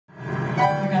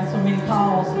I got so many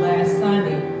calls last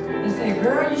Sunday. They said,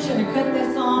 girl, you shouldn't have cut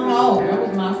that song off. That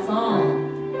was my song.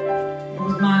 It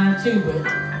was mine too, but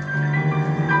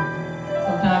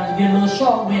sometimes you get a little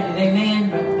short-winded, amen?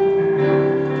 But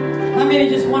how many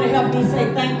just want to help me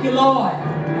say, thank you, Lord,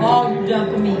 for all you've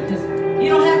done for me? Because you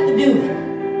don't have to do it.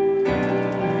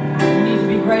 You need to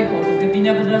be grateful, because if he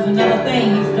never does another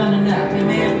thing, he's done enough,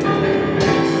 amen?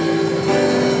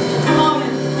 Come on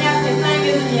and snap your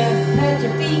fingers and you pat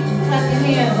your feet and clap your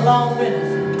hands along with us.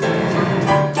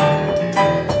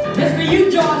 This for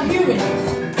you, John Hewitt.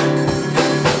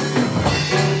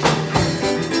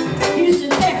 Houston,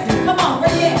 Texas. Come on,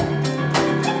 where you at?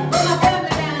 Where's my family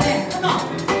down there? Come on.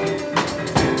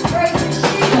 Grace and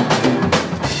Sheila.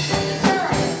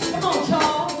 Terry. Come on,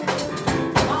 Charles.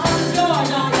 My Aunt George,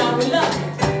 y'all. We love you.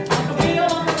 Uncle Bill,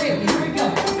 Uncle Ricky. Here we go.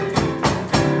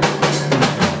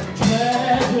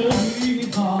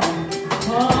 Tragedies are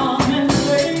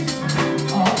commonplace.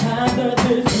 All kinds of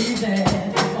diseases.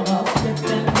 People are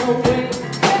slipping away.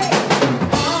 Hey,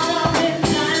 bottom is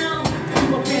down.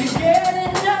 People can't get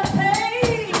enough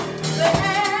pay. But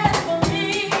as for me,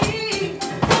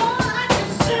 all I can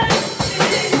say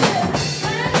is,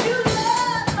 thank you,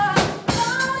 Lord, for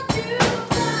all you've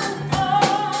done for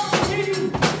me.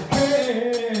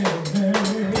 Hey,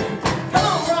 hey. Come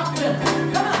on, rock with us.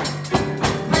 Come on.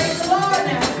 Praise the Lord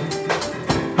now.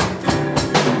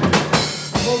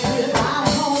 Folks without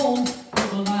home,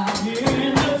 people out here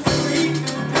in the street,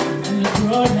 and the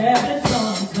drug habit,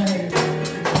 some say,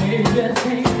 they just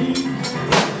can't beat.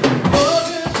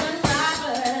 Boogers and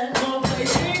drivers, don't play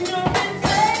ignorant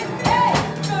safe. Hey,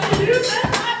 but you been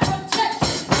my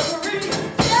protection every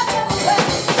step of the way.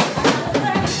 I gotta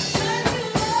say, thank you,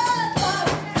 Lord, for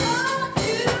all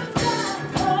you've done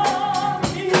for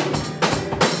me.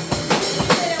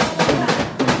 Say it one more time.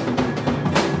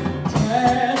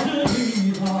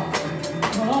 Tragedies are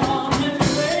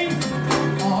commonplace.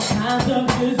 All kinds of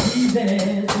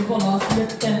diseases. People are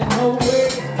slipping away.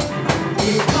 The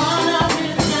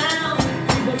economy's down.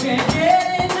 People can't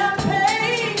get enough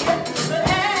pay. But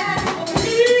as for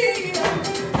me,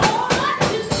 all I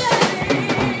can say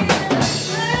is,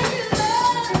 thank you,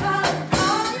 Lord, for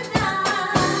all you've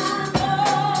done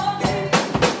for me.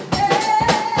 Hey,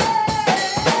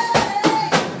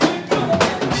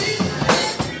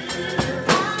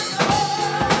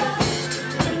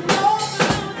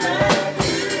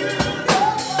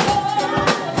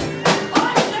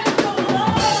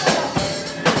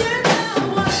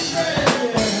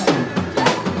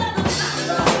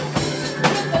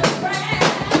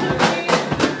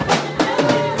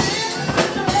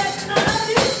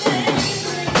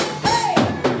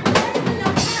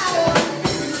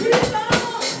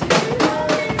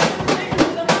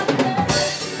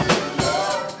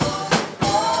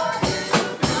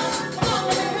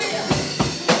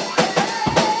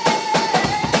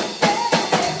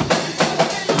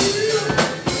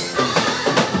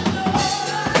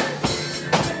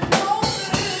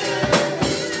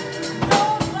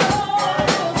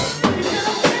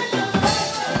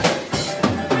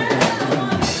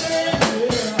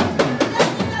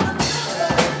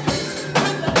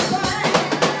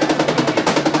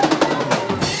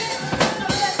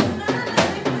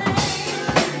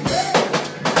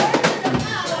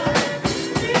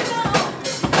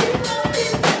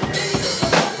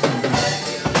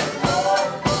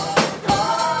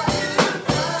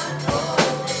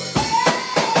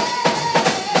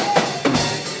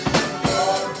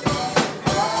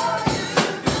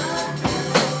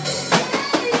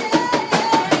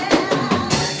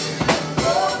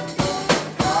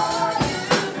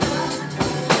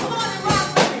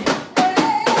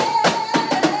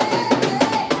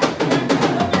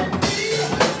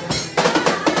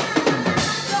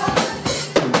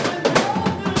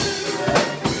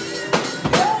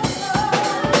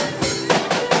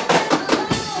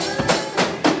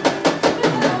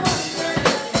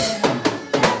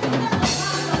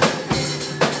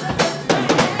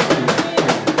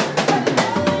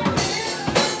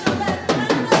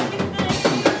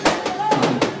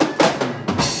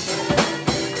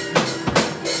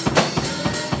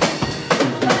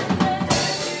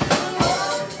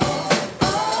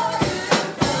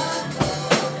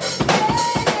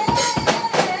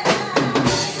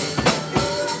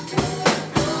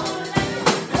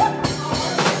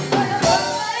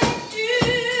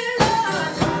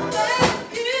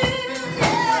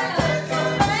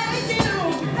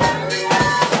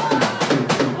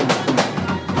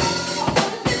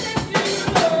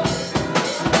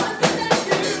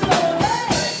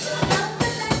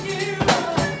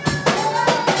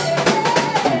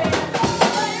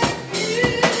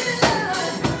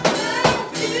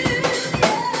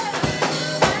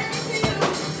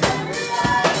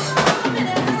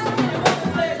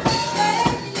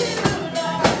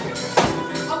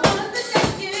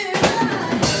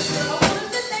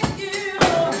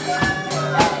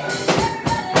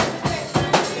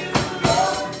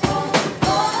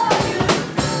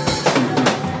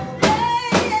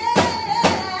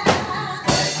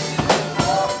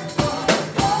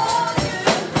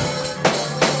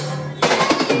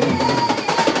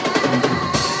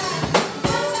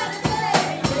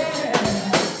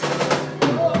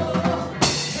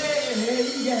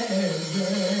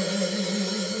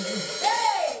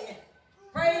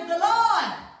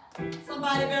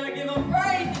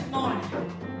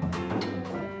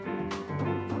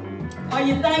 Are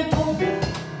you thankful?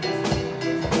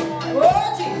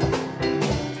 Oh, Jesus.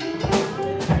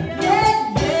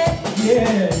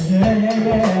 Yeah.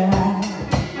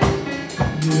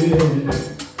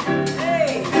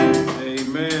 Hey.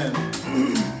 Amen.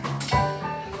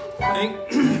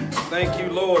 Thank you,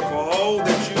 Lord, for all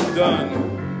that you've done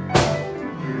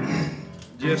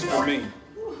just for me.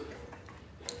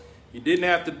 He didn't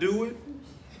have to do it,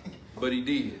 but he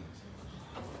did.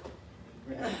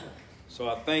 So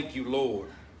I thank you, Lord,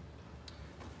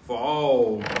 for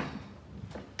all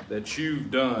that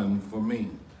you've done for me.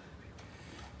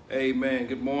 Amen.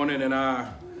 Good morning, and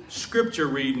our scripture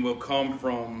reading will come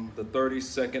from the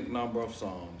 32nd number of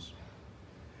Psalms.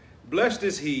 Blessed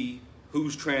is he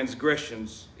whose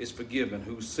transgressions is forgiven,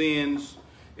 whose sins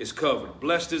is covered.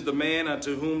 Blessed is the man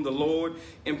unto whom the Lord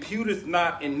imputeth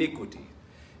not iniquity,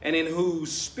 and in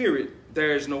whose spirit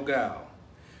there is no guile.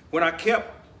 When I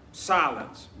kept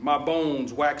silence, my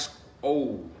bones waxed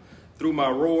old through my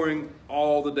roaring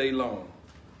all the day long.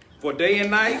 For day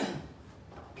and night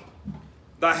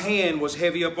thy hand was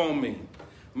heavy upon me.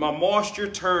 My moisture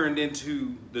turned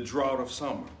into the drought of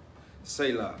summer.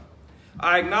 Selah.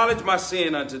 I acknowledge my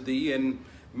sin unto thee, and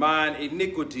mine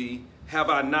iniquity have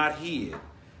I not hid.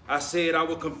 I said, I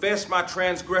will confess my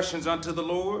transgressions unto the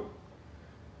Lord,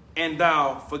 and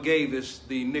thou forgavest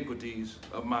the iniquities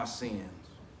of my sins.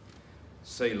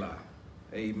 Selah.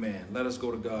 Amen. Let us go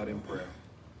to God in prayer.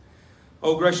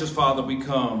 Oh, gracious Father, we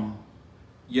come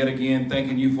yet again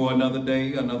thanking you for another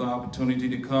day, another opportunity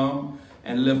to come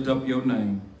and lift up your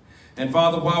name. And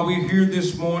Father, while we're here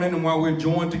this morning and while we're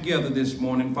joined together this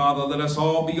morning, Father, let us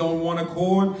all be on one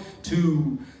accord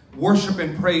to worship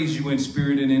and praise you in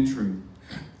spirit and in truth.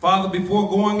 Father, before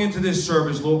going into this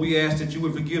service, Lord, we ask that you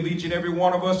would forgive each and every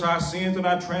one of us our sins and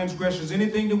our transgressions,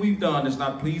 anything that we've done that's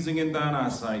not pleasing in thine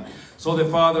eyesight. So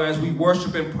that, Father, as we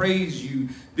worship and praise you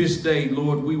this day,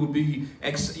 Lord,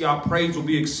 our praise will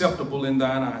be acceptable in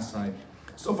thine eyesight.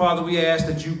 So, Father, we ask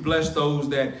that you bless those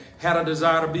that had a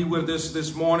desire to be with us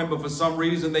this morning, but for some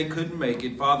reason they couldn't make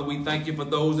it. Father, we thank you for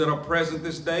those that are present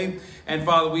this day. And,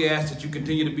 Father, we ask that you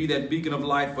continue to be that beacon of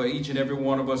light for each and every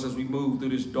one of us as we move through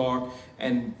this dark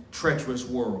and treacherous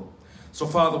world. So,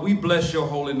 Father, we bless your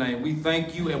holy name. We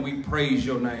thank you and we praise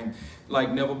your name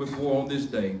like never before on this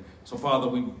day. So, Father,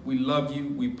 we love you.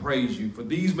 We praise you. For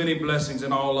these many blessings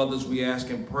and all others, we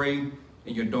ask and pray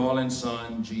in your darling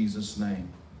Son, Jesus' name.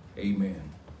 Amen.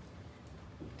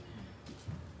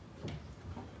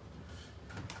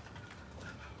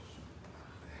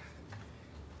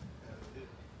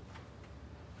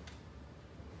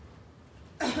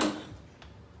 I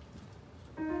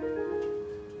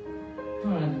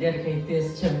want to dedicate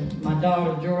this to my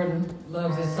daughter, Jordan,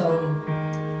 loves it so,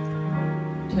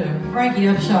 to Frankie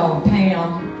Upshaw, Pam,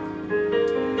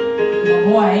 my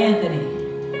boy, Anthony,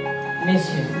 miss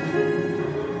you,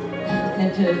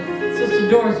 and to Sister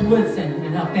Doris Woodson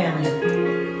and her family.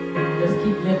 Just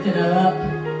keep lifting her up.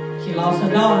 She lost her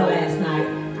daughter last night.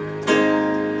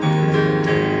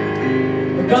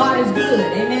 But God is good,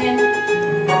 amen?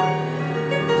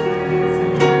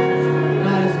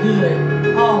 God is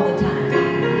good all the time.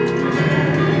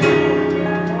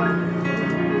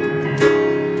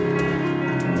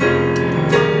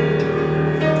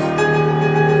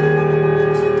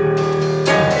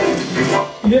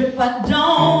 If I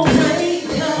don't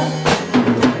wake up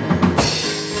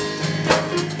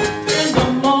in the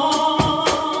morning,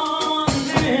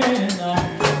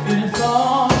 it's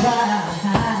alright.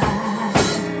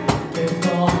 It's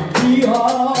gonna be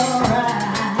alright.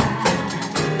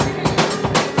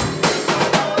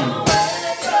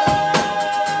 Wake up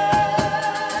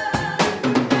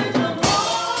in the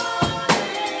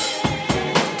morning,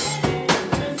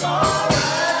 it's alright.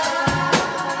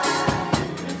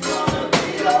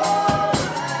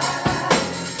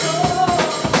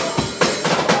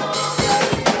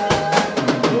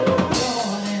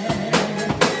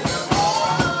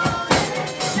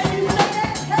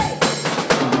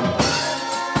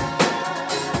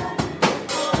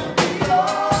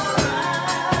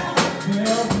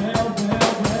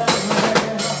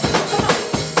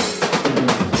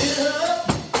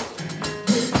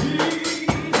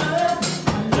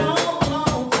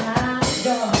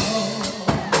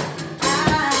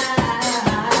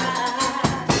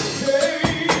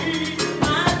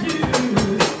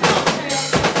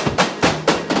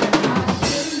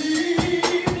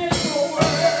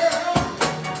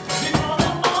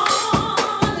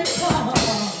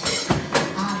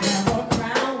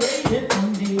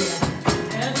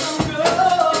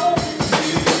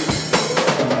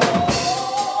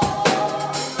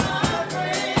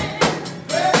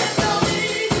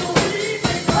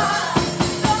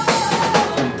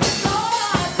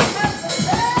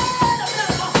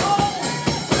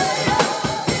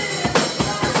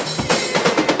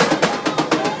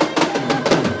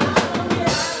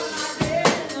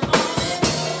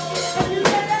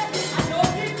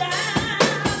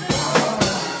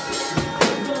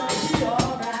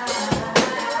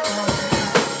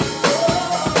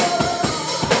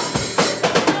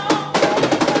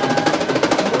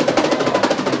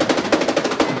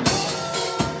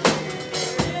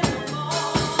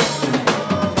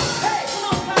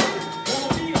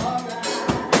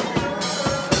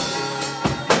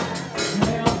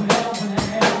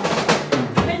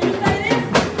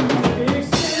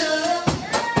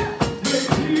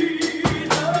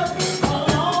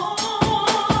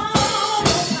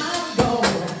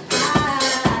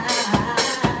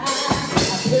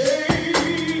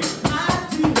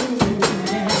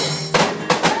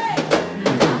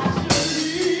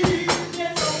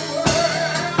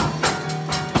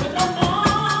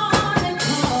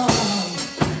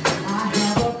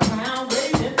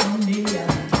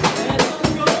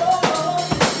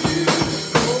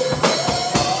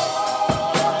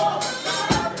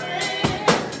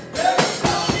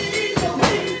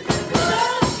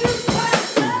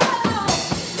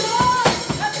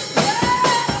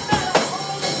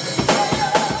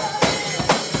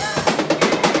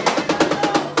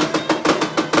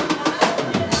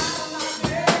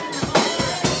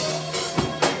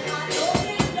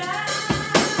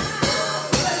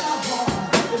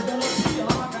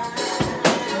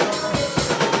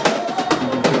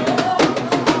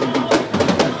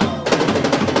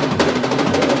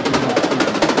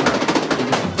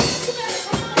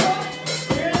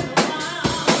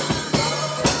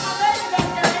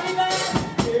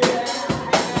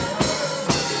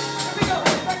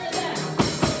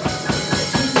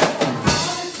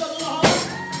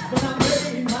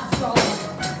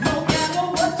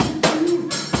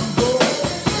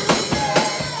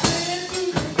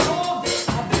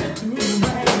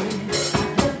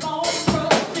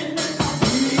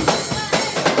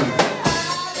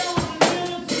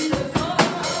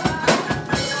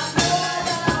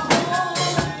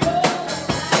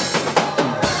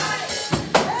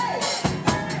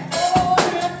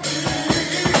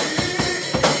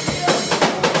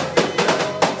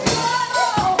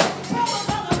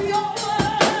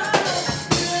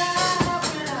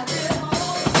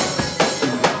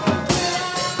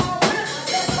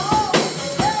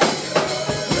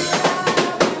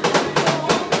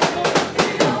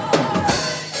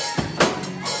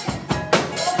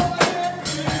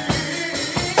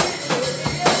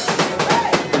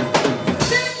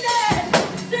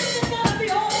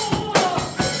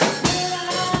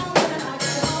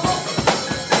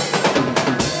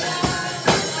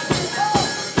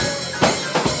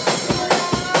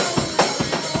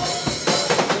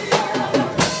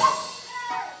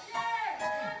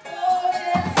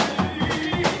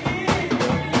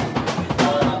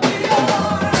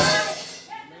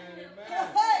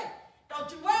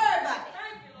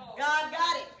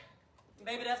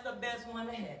 that's the best one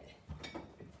to have.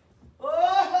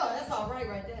 Oh, that's all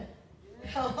right there.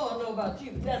 I don't know about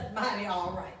you, but that's mighty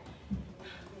all right.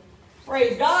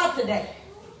 Praise God today.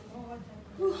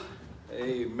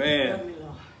 Amen.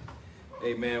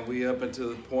 Amen. We up until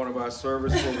the point of our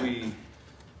service where we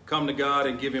come to God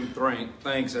and give him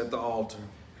thanks at the altar.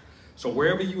 So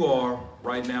wherever you are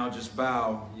right now, just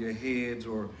bow your heads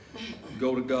or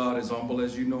go to God as humble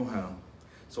as you know how.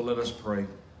 So let us pray.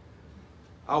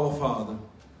 Our Father,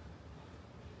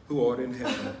 who art in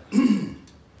heaven,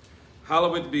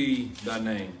 hallowed be thy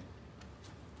name.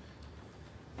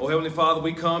 Oh, Heavenly Father,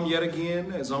 we come yet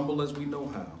again as humble as we know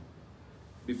how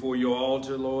before your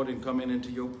altar, Lord, and coming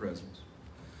into your presence.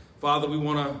 Father, we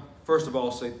want to first of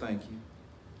all say thank you.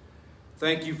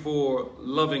 Thank you for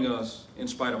loving us in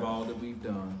spite of all that we've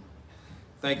done.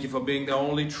 Thank you for being the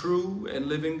only true and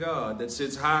living God that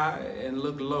sits high and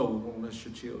look low on us,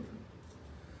 your children.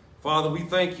 Father, we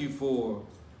thank you for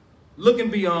looking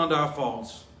beyond our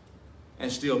faults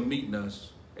and still meeting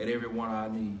us at every one of our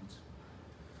needs.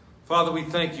 Father, we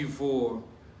thank you for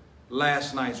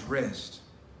last night's rest,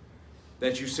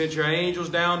 that you sent your angels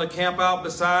down to camp out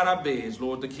beside our beds,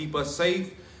 Lord, to keep us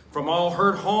safe from all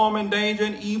hurt, harm, and danger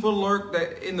and evil lurk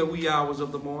that in the wee hours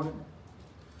of the morning.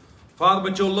 Father,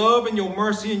 but your love and your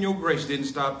mercy and your grace didn't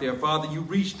stop there. Father, you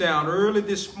reached down early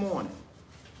this morning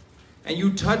and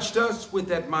you touched us with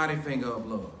that mighty finger of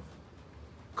love,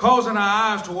 causing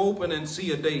our eyes to open and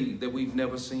see a day that we've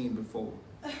never seen before.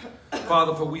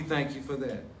 Father, for we thank you for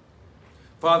that.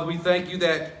 Father, we thank you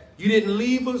that you didn't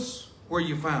leave us where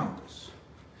you found us.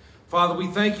 Father, we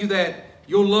thank you that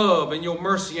your love and your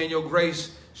mercy and your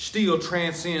grace still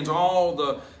transcends all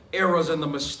the errors and the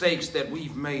mistakes that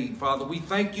we've made. Father, we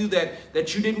thank you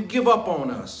that you didn't give up on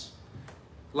us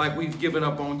like we've given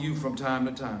up on you from time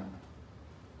to time.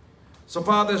 So,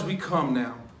 Father, as we come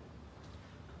now,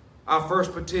 our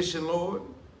first petition, Lord,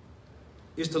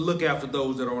 is to look after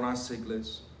those that are on our sick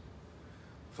list.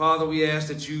 Father, we ask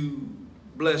that you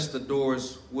bless the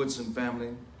Doris Woodson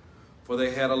family, for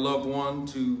they had a loved one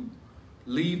to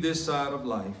leave this side of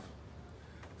life.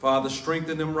 Father,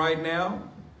 strengthen them right now.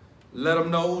 Let them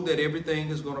know that everything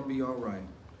is going to be all right.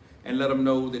 And let them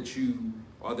know that you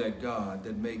are that God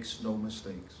that makes no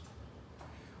mistakes.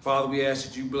 Father, we ask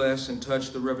that you bless and touch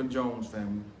the Reverend Jones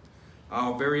family.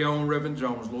 Our very own Reverend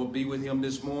Jones, Lord, be with him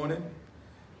this morning.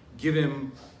 Give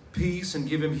him peace and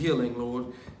give him healing, Lord.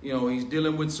 You know, he's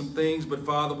dealing with some things, but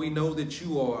Father, we know that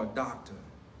you are a doctor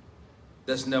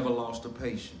that's never lost a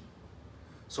patient.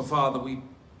 So, Father, we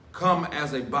come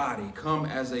as a body, come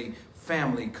as a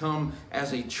family, come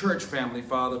as a church family,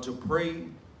 Father, to pray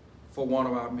for one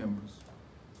of our members.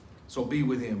 So be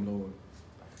with him, Lord.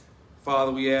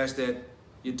 Father, we ask that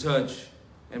you touch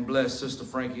and bless Sister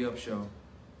Frankie Upshaw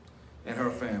and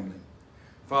her family.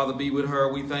 Father, be with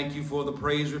her. We thank you for the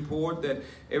praise report that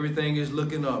everything is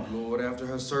looking up, Lord. After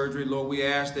her surgery, Lord, we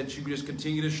ask that you just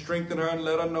continue to strengthen her and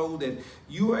let her know that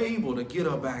you are able to get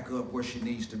her back up where she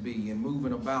needs to be and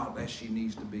moving about as she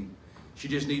needs to be. She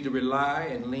just needs to rely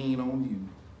and lean on you.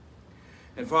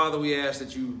 And Father, we ask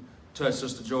that you touch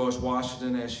Sister Joyce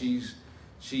Washington as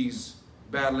she's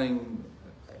battling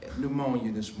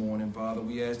pneumonia this morning. Father,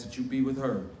 we ask that you be with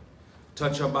her.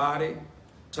 Touch her body.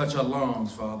 Touch her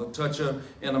lungs, Father. Touch her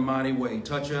in a mighty way.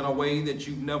 Touch her in a way that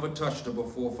you've never touched her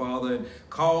before, Father. And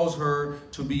cause her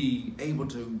to be able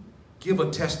to give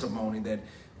a testimony that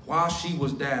while she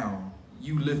was down,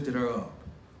 you lifted her up.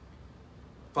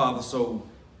 Father, so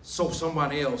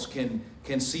somebody else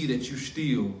can see that you're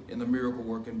still in the miracle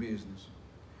working business.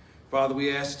 Father,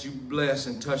 we ask that you bless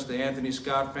and touch the Anthony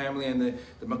Scott family and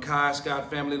the Micaiah Scott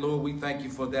family. Lord, we thank you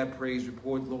for that praise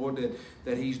report, Lord,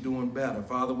 that he's doing better.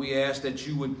 Father, we ask that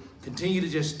you would continue to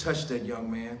just touch that young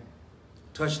man,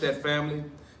 touch that family,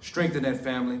 strengthen that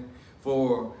family.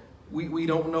 For we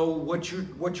don't know what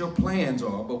your plans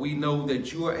are, but we know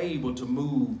that you are able to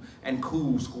move and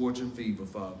cool scorching fever,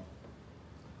 Father.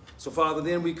 So, Father,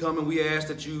 then we come and we ask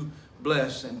that you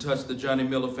bless and touch the Johnny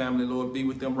Miller family, Lord. Be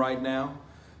with them right now.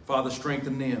 Father,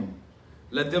 strengthen them.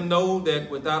 Let them know that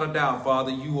without a doubt,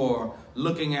 Father, you are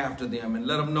looking after them. And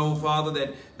let them know,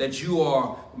 Father, that you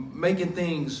are making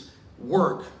things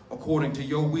work according to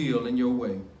your will and your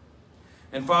way.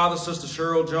 And Father, Sister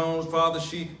Cheryl Jones, Father,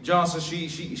 she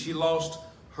lost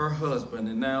her husband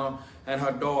and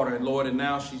her daughter, and Lord, and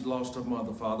now she's lost her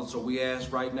mother, Father. So we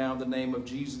ask right now in the name of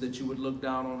Jesus that you would look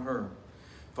down on her.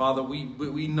 Father,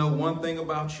 we know one thing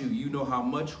about you. You know how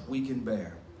much we can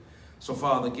bear. So,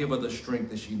 Father, give her the strength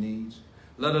that she needs.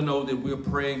 Let her know that we're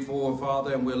praying for her,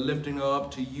 Father, and we're lifting her up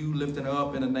to you, lifting her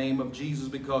up in the name of Jesus,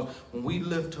 because when we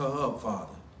lift her up,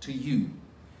 Father, to you,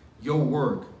 your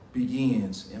work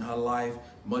begins in her life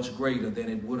much greater than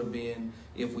it would have been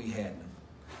if we hadn't.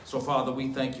 So, Father,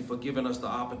 we thank you for giving us the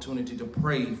opportunity to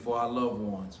pray for our loved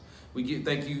ones.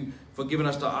 Thank you for giving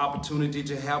us the opportunity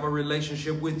to have a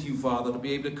relationship with you, Father, to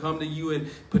be able to come to you and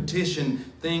petition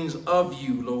things of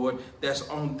you, Lord, that's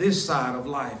on this side of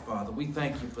life, Father. We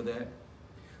thank you for that.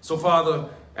 So, Father,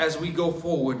 as we go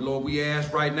forward, Lord, we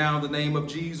ask right now in the name of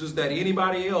Jesus that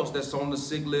anybody else that's on the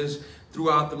sick list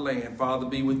throughout the land, Father,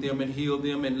 be with them and heal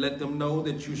them and let them know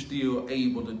that you're still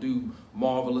able to do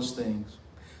marvelous things.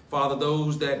 Father,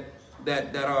 those that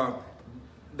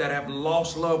have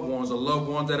lost loved ones or loved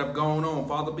ones that have gone on,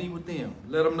 Father, be with them.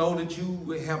 Let them know that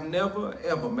you have never,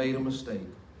 ever made a mistake.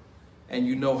 And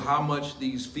you know how much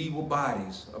these feeble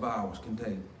bodies of ours can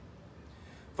take.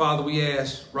 Father, we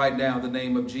ask right now in the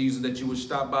name of Jesus that you would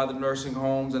stop by the nursing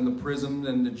homes and the prisons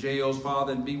and the jails,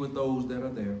 Father, and be with those that are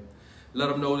there. Let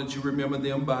them know that you remember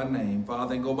them by name,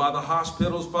 Father, and go by the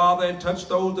hospitals, Father, and touch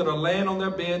those that are laying on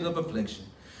their beds of affliction.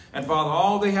 And, Father,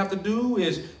 all they have to do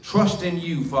is trust in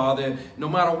you, Father. No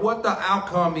matter what the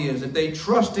outcome is, if they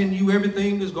trust in you,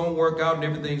 everything is going to work out and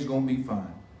everything's going to be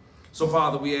fine. So,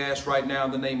 Father, we ask right now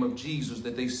in the name of Jesus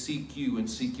that they seek you and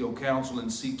seek your counsel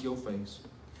and seek your face.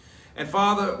 And,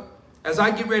 Father, as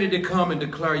I get ready to come and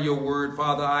declare your word,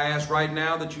 Father, I ask right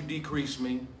now that you decrease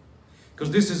me,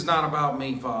 because this is not about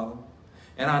me, Father.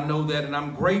 And I know that, and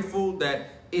I'm grateful that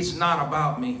it's not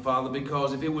about me, Father,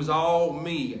 because if it was all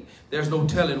me, there's no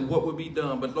telling what would be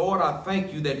done. But, Lord, I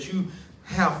thank you that you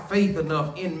have faith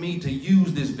enough in me to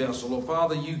use this vessel. Or,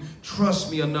 Father, you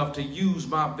trust me enough to use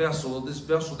my vessel, or this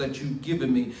vessel that you've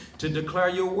given me, to declare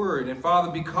your word. And,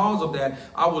 Father, because of that,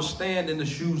 I will stand in the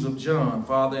shoes of John,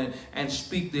 Father, and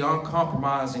speak the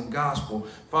uncompromising gospel,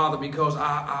 Father, because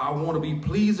I want to be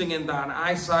pleasing in thine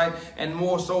eyesight, and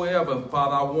more so ever,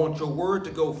 Father, I want your word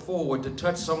to go forward, to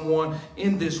touch someone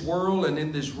in this world and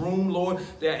in this room, Lord,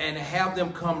 and have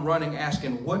them come running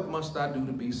asking, what must I do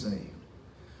to be saved?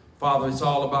 Father, it's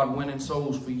all about winning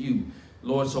souls for you,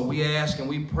 Lord. So we ask and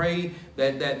we pray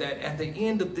that at the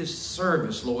end of this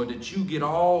service, Lord, that you get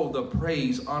all the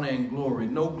praise, honor, and glory.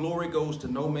 No glory goes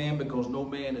to no man, because no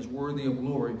man is worthy of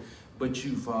glory but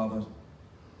you, Father.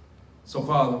 So,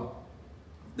 Father,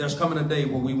 there's coming a day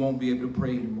where we won't be able to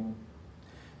pray anymore.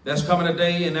 There's coming a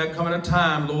day and there's coming a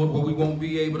time, Lord, where we won't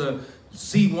be able to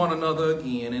see one another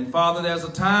again. And, Father, there's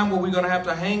a time where we're going to have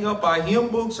to hang up our hymn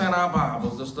books and our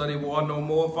Bibles to study war no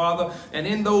more, Father. And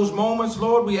in those moments,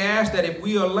 Lord, we ask that if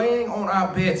we are laying on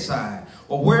our bedside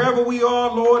or wherever we are,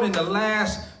 Lord, in the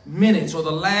last minutes or the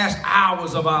last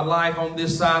hours of our life on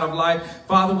this side of life,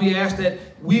 Father, we ask that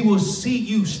we will see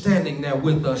you standing there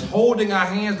with us, holding our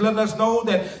hands, letting us know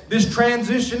that this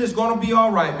transition is going to be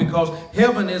all right, because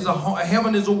heaven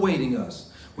is awaiting us.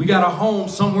 We got a home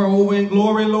somewhere over in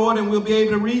glory, Lord, and we'll be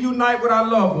able to reunite with our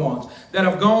loved ones that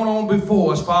have gone on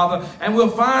before us, Father, and we'll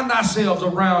find ourselves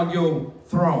around your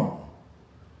throne,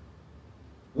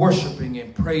 worshiping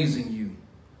and praising you.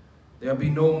 There'll be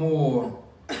no more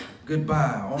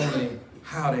goodbye, only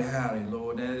howdy, howdy,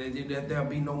 Lord. There'll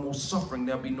be no more suffering.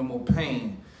 There'll be no more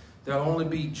pain. There'll only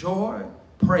be joy,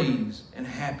 praise, and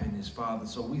happiness, Father.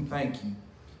 So we thank you,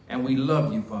 and we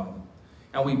love you, Father.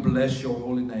 And we bless your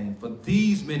holy name. For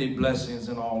these many blessings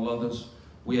and all others,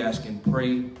 we ask and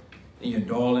pray in your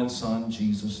darling Son,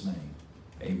 Jesus' name.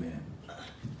 Amen.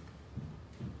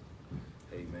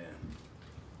 Amen.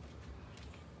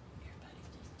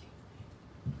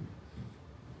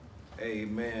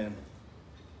 Amen.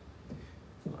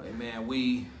 Amen.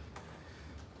 We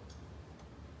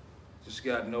just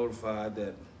got notified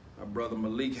that our brother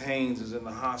Malik Haynes is in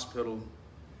the hospital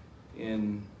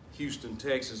in Houston,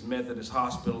 Texas, Methodist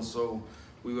Hospital. So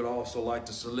we would also like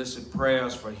to solicit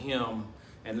prayers for him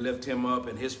and lift him up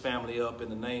and his family up in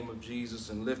the name of Jesus,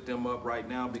 and lift them up right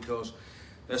now, because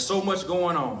there's so much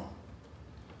going on.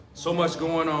 So much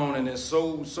going on, and it's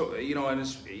so and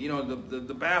it's,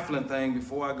 the baffling thing,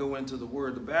 before I go into the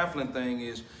word, the baffling thing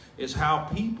is how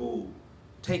people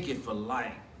take it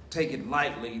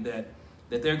lightly that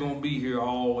they're going to be here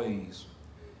always.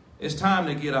 It's time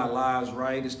to get our lives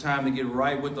right. It's time to get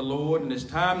right with the Lord. And it's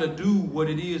time to do what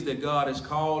it is that God has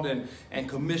called and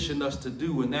commissioned us to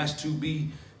do. And that's to be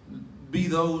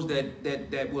those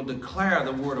that will declare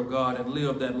the word of God and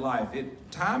live that life.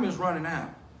 Time is running out.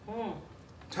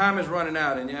 Time is running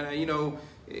out. And,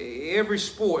 every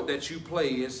sport that you play,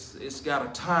 it's got a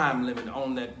time limit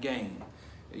on that game.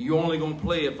 You're only going to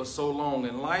play it for so long.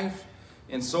 In life,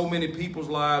 in so many people's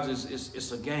lives,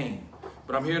 it's a game.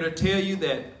 But I'm here to tell you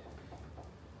that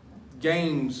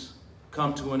games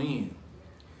come to an end.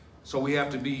 So we have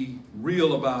to be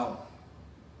real about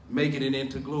making it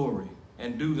into glory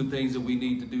and do the things that we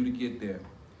need to do to get there.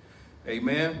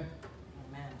 Amen.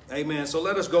 Amen. So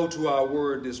let us go to our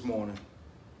word this morning.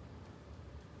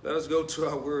 Let us go to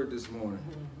our word this morning.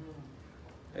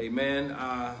 Amen.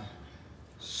 Our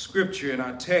scripture and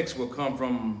our text will come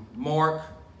from Mark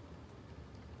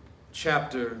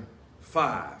chapter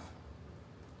 5.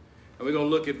 And we're going to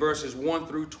look at verses 1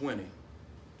 through 20.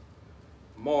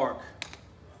 Mark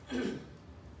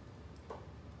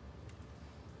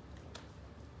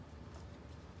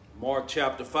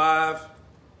chapter 5,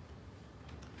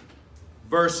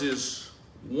 verses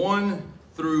 1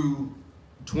 through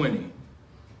 20.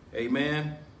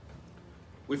 Amen.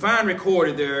 We find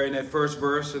recorded there in that first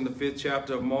verse in the 5th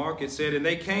chapter of Mark, it said, "And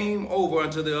they came over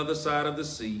unto the other side of the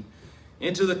sea,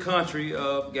 into the country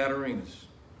of Gadarenes.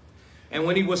 And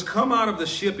when he was come out of the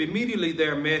ship, immediately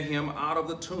there met him out of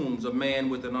the tombs a man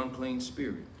with an unclean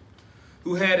spirit,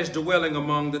 who had his dwelling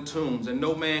among the tombs, and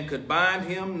no man could bind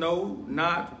him, no,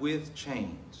 not with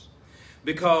chains,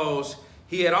 because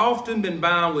he had often been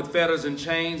bound with fetters and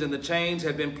chains, and the chains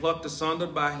had been plucked asunder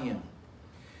by him,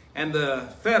 and the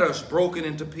fetters broken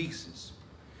into pieces.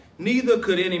 Neither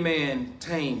could any man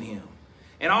tame him.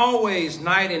 And always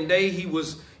night and day he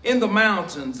was in the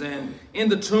mountains and in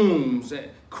the tombs,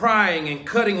 crying and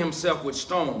cutting himself with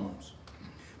stones.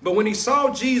 But when he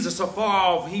saw Jesus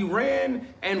afar off, he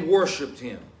ran and worshipped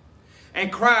him,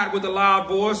 and cried with a loud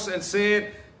voice and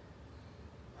said,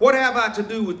 What have I to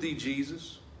do with thee,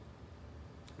 Jesus,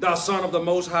 thou Son of the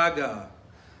Most High God?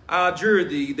 I adjure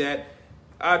thee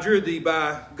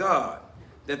by God,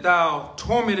 that thou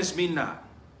tormentest me not.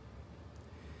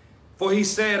 For he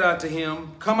said unto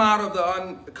him, Come out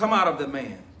of the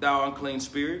man, thou unclean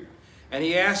spirit. And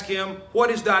he asked him, What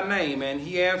is thy name? And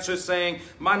he answered, saying,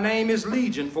 My name is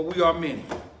Legion, for we are many.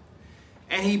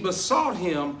 And he besought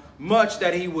him much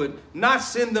that he would not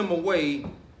send them away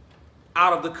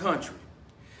out of the country.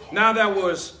 Now there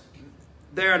was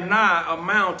there nigh a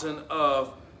mountain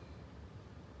of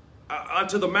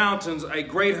unto the mountains a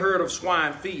great herd of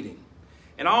swine feeding.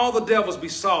 And all the devils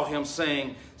besought him,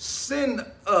 saying, Send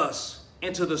us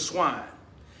into the swine,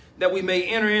 that we may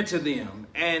enter into them.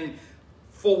 And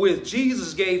forthwith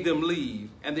Jesus gave them leave,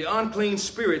 and the unclean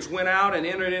spirits went out and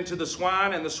entered into the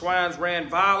swine, and the swines ran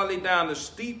violently down the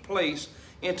steep place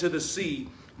into the sea.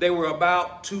 They were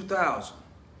about 2,000,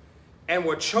 and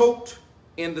were choked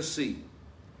in the sea.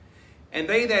 And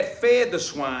they that fed the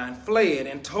swine fled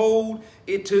and told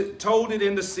it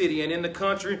in the city and in the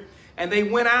country, and they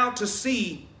went out to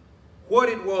see what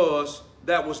it was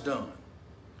that was done.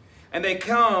 And they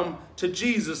come to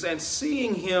Jesus, and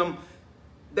seeing him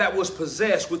that was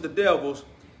possessed with the devils,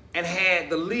 and had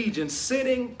the legion,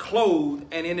 sitting clothed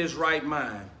and in his right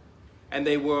mind, and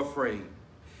they were afraid.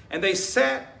 And they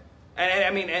sat,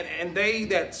 and they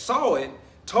that saw it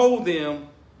told them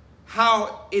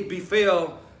how it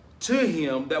befell to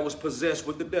him that was possessed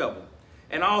with the devil,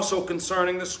 and also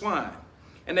concerning the swine.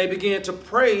 And they began to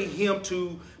pray him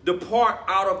to depart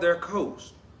out of their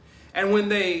coast. And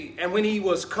when he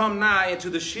was come nigh into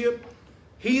the ship,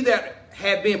 he that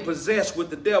had been possessed with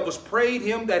the devils prayed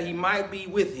him that he might be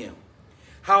with him.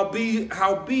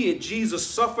 Howbeit Jesus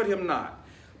suffered him not,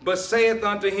 but saith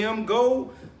unto him,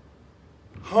 Go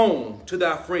home to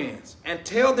thy friends, and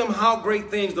tell them how great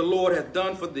things the Lord hath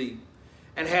done for thee,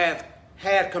 and hath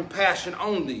had compassion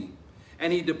on thee.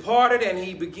 And he departed, and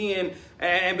he began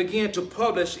to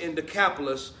publish in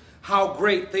Decapolis how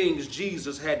great things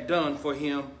Jesus had done for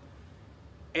him,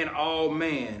 and all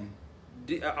men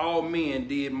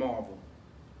did marvel.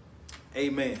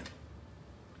 Amen.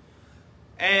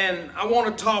 And I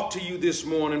want to talk to you this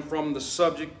morning from the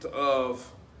subject of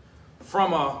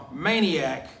from a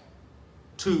maniac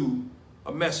to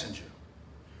a messenger.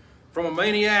 From a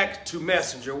maniac to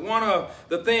messenger. One of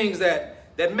the things that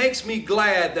makes me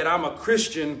glad that I'm a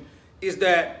Christian is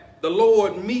that the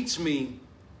Lord meets me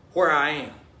where I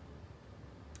am.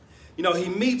 You know,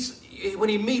 when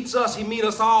he meets us, he meets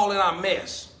us all in our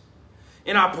mess,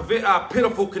 in our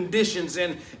pitiful conditions,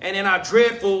 and in our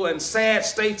dreadful and sad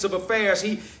states of affairs.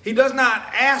 He does not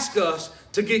ask us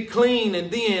to get clean and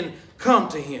then come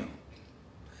to him.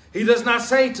 He does not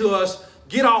say to us,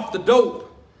 get off the dope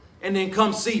and then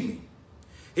come see me.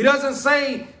 He doesn't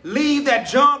say, leave that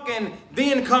junk and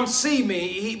then come see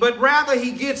me. But rather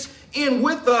he gets in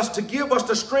with us to give us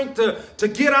the strength to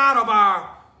get out of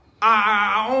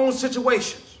our own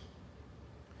situations.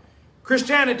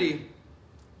 Christianity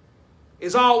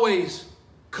is always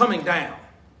coming down.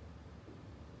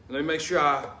 Let me make sure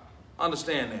I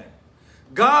understand that.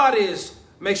 God is,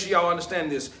 make sure y'all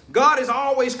understand this. God is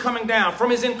always coming down. From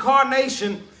his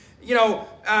incarnation, you know,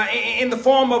 in the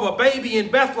form of a baby in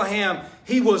Bethlehem,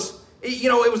 he was, you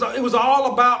know, it was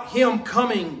all about him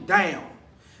coming down,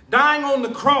 dying on the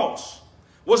cross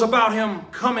was about him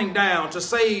coming down to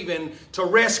save and to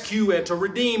rescue and to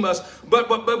redeem us. But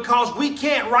because we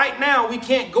can't right now, we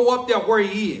can't go up there where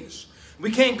he is. We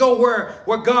can't go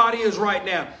where God is right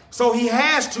now. So he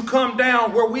has to come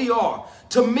down where we are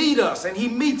to meet us. And he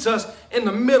meets us in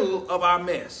the middle of our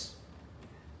mess.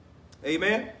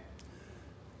 Amen.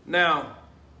 Now,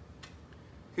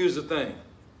 here's the thing.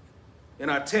 In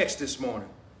our text this morning,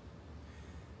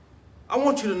 I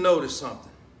want you to notice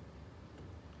something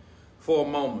for a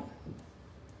moment.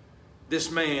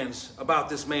 About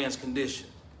this man's condition.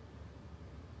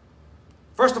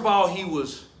 First of all, he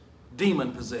was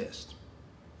demon possessed.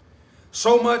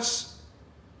 So much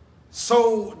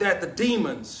so that the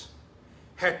demons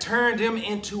had turned him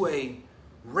into a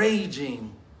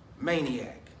raging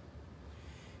maniac.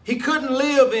 He couldn't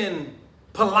live in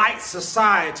polite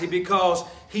society because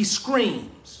he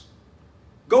screams.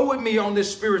 Go with me on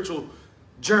this spiritual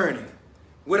journey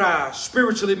with our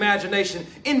spiritual imagination.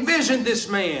 Envision this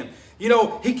man. You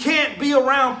know, he can't be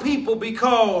around people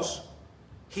because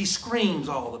he screams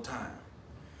all the time.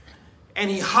 And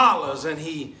he hollers and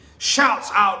he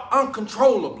shouts out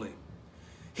uncontrollably.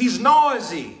 He's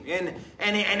noisy and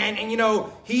you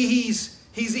know, he's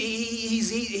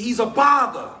a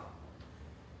bother.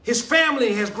 His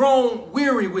family has grown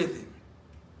weary with him.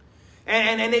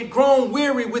 And they've grown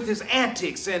weary with his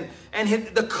antics. And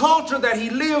the culture that he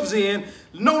lives in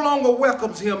no longer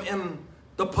welcomes him in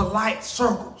the polite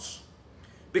circles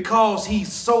because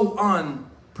he's so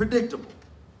unpredictable.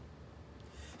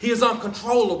 He is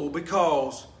uncontrollable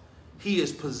because he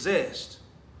is possessed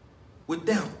with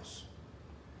devils.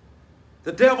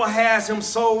 The devil has him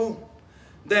so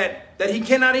that he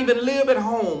cannot even live at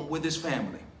home with his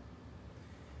family.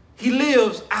 He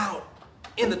lives out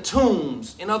in the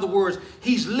tombs. In other words,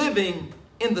 he's living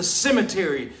in the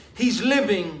cemetery. He's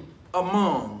living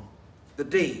among the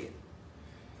dead.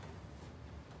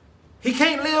 He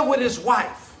can't live with his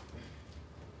wife.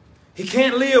 He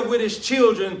can't live with his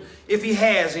children if he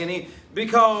has any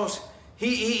because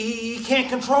he can't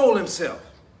control himself.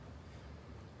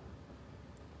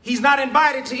 He's not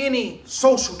invited to any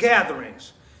social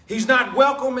gatherings. He's not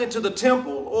welcome into the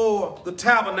temple or the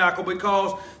tabernacle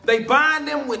because they bind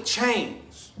him with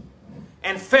chains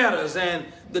and fetters, and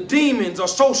the demons are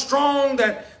so strong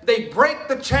that they break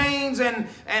the chains and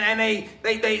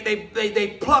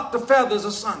they pluck the feathers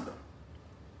asunder.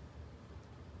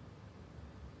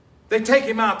 They take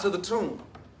him out to the tomb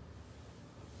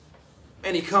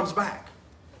and he comes back.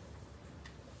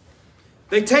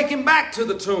 They take him back to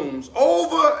the tombs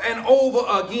over and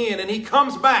over again, and he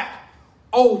comes back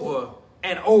over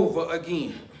and over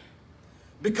again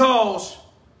because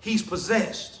he's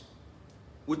possessed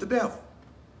with the devil.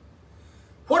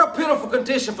 What a pitiful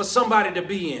condition for somebody to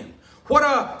be in. What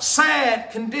a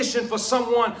sad condition for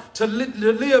someone to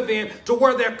live in, to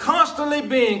where they're constantly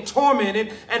being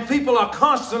tormented and people are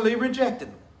constantly rejecting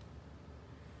them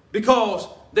because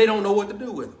they don't know what to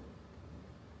do with them.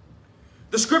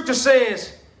 The scripture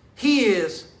says he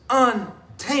is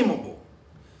untamable.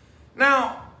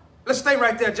 Now, let's stay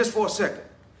right there just for a second.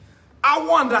 I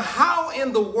wonder how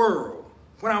in the world,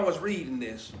 when I was reading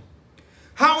this,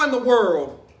 how in the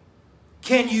world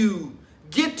can you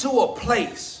get to a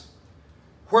place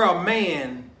where a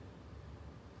man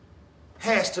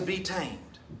has to be tamed?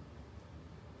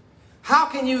 How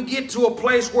can you get to a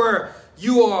place where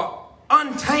you are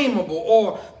untamable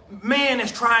or man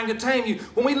is trying to tame you?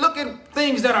 When we look at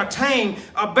things that are tamed,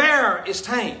 a bear is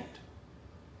tamed.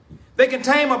 They can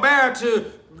tame a bear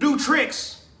to do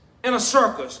tricks in a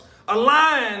circus. A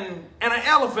lion and an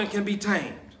elephant can be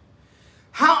tamed.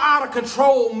 How out of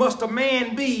control must a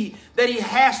man be that he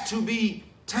has to be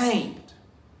tamed?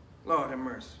 Lord have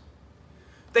mercy.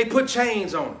 They put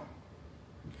chains on him.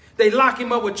 They lock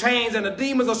him up with chains, and the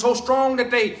demons are so strong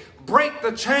that they break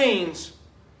the chains,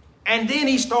 and then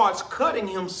he starts cutting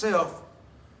himself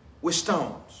with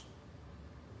stones.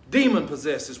 Demon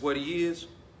possessed is what he is.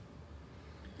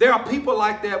 There are people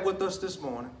like that with us this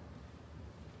morning.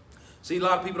 See, a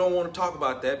lot of people don't want to talk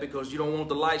about that because you don't want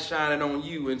the light shining on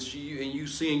you and you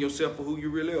seeing yourself for who you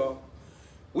really are.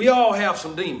 We all have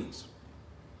some demons.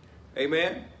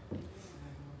 Amen.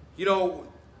 You know,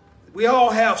 we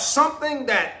all have something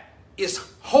that is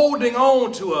holding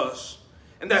on to us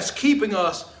and that's keeping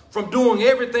us from doing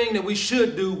everything that we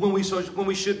should do when we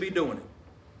should be doing it.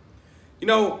 You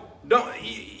know,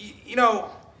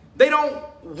 they don't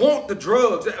want the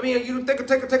drugs. I mean, you take a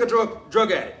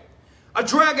drug addict. A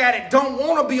drug addict don't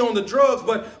want to be on the drugs,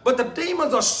 but the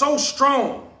demons are so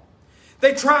strong.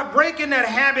 They try breaking that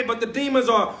habit, but the demons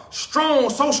are strong,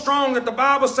 so strong that the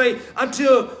Bible says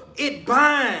until it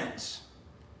binds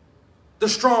the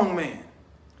strong man.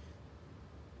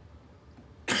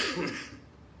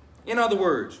 In other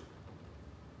words,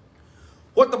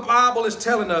 what the Bible is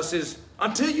telling us is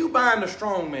until you bind the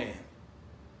strong man,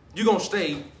 you're going to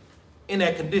stay in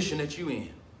that condition that you're in.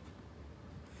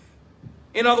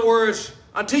 In other words,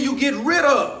 until you get rid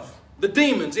of the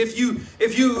demons,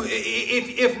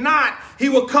 if not, he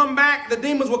will come back. The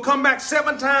demons will come back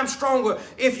 7 times stronger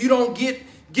if you don't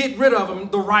get rid of them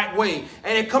the right way.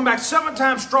 And it come back 7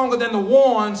 times stronger than the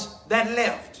ones that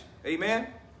left. Amen.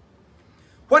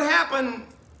 What happened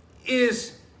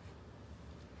is,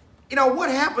 what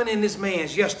happened in this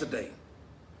man's yesterday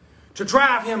to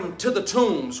drive him to the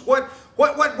tombs? What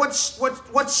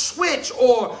switch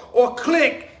or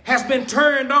click has been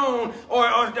turned on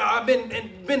or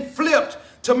been flipped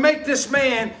to make this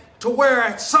man to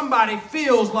where somebody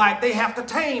feels like they have to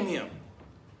tame him?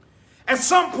 At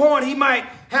some point, he might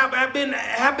have been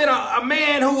a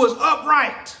man who was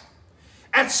upright.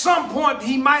 At some point,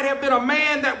 he might have been a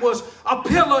man that was a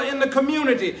pillar in the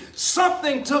community.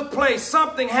 Something took place,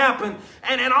 something happened,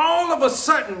 and all of a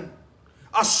sudden,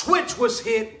 a switch was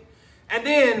hit, and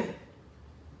then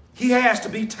he has to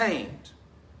be tamed.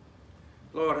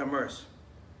 Lord have mercy.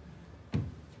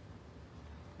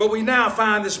 But we now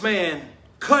find this man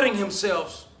cutting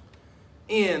himself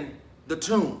in the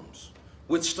tombs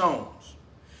with stones,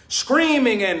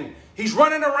 screaming, and he's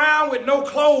running around with no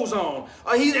clothes on.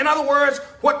 In other words,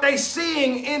 what they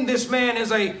seeing in this man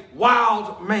is a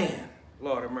wild man.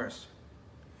 Lord have mercy.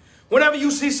 Whenever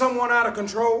you see someone out of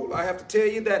control, I have to tell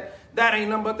you that ain't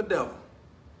nothing but the devil.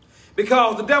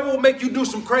 Because the devil will make you do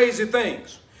some crazy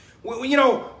things.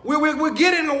 We're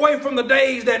getting away from the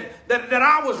days that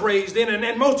I was raised in,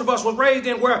 and most of us was raised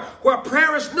in, where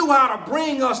parents knew how to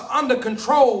bring us under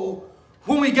control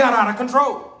when we got out of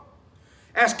control.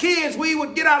 As kids, we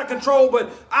would get out of control,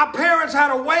 but our parents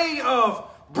had a way of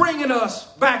bringing us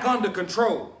back under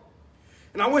control.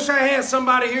 And I wish I had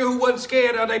somebody here who wasn't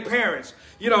scared of their parents.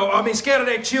 Scared of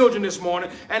their children this morning.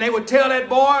 And they would tell that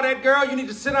boy, that girl, you need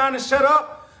to sit down and shut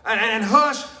up and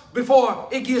hush before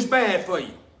it gets bad for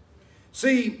you.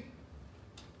 See,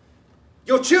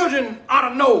 your children ought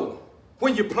to know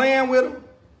when you're playing with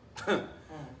them.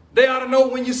 They ought to know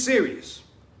when you're serious.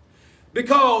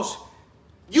 Because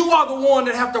you are the one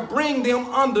that have to bring them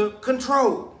under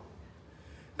control.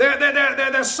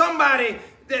 There's somebody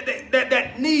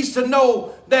that needs to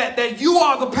know that you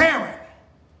are the parent.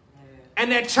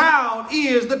 And that child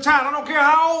is the child. I don't care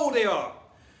how old they are.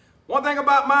 One thing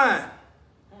about mine,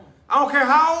 I don't care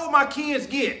how old my kids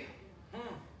get.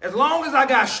 As long as I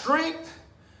got strength,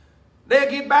 they'll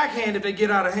get backhand if they get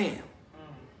out of hand.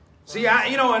 See,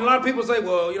 and a lot of people say,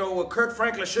 well, Kirk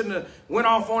Franklin shouldn't have went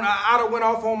off on, I'd have went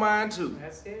off on mine too.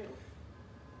 That's it.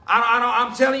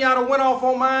 I'm telling you, I'd have went off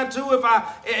on mine too if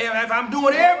I'm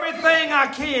doing everything I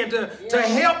can to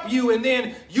help you, and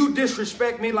then you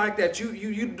disrespect me like that.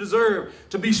 You deserve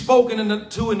to be spoken in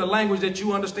the language that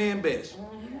you understand best.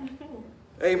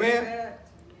 Amen.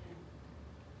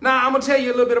 Now, I'm going to tell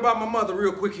you a little bit about my mother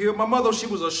real quick here. My mother, she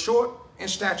was a short in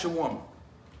stature woman.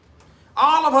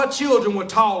 All of her children were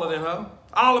taller than her.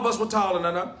 All of us were taller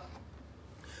than her.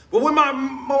 But when my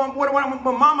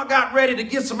mama got ready to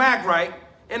get some act right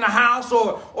in the house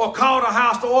or called the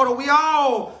house to order, we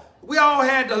all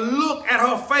had to look at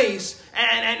her face,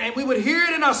 and we would hear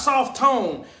it in her soft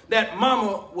tone that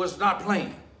mama was not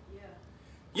playing.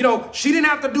 Yeah. She didn't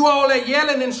have to do all that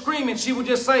yelling and screaming. She would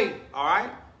just say, all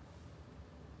right.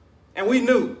 And we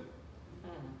knew.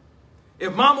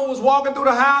 If mama was walking through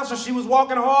the house and she was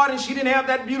walking hard and she didn't have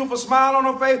that beautiful smile on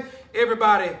her face,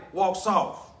 everybody walked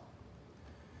soft.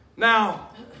 Now,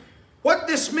 what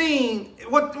this meant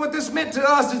to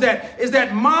us is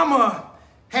that mama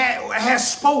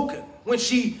has spoken when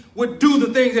she would do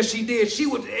the things that she did.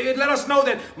 It let us know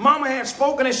that mama had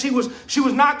spoken, and she was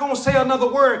not going to say another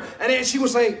word. And then she would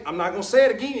say, I'm not going to say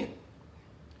it again.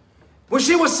 When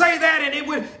she would say that, and it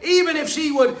would, even if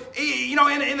she would,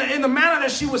 in the manner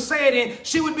that she would say it in,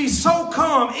 she would be so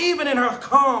calm, even in her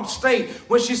calm state,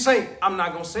 when she say, I'm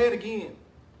not going to say it again.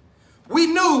 We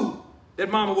knew that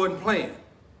mama wasn't playing.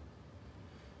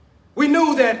 We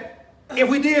knew that if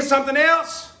we did something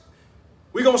else,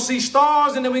 we're going to see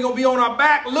stars, and then we're going to be on our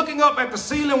back looking up at the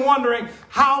ceiling wondering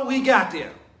how we got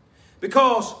there.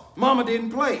 Because mama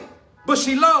didn't play. But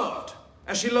she loved,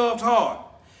 and she loved hard.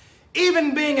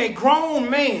 Even being a grown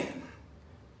man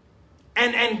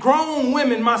and grown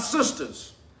women, my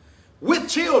sisters, with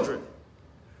children,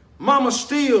 mama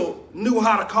still knew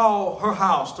how to call her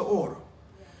house to order.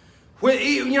 When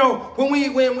we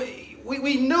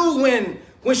knew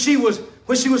when she was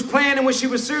playing and when she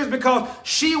was serious, because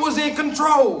she was in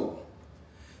control.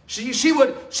 She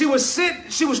would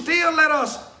still let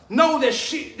us know that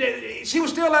she would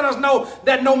still let us know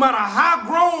that no matter how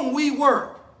grown we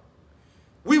were,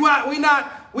 we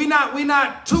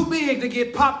not too big to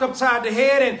get popped upside the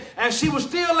head, and she was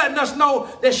still letting us know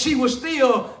that she was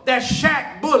still that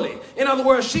shack bully. In other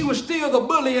words, she was still the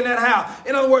bully in that house.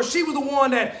 In other words, she was the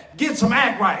one that gets some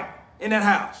act right in that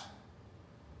house.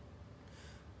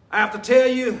 I have to tell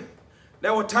you,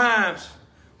 there were times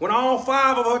when all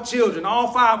 5 of her children, all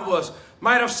 5 of us,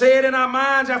 might have said in our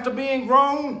minds after being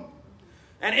grown,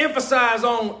 and emphasize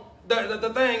on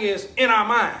the thing is in our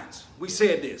minds, we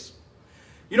said this.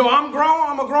 You know, I'm grown,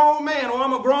 I'm a grown man, or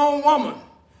I'm a grown woman.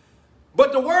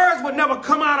 But the words would never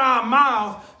come out of our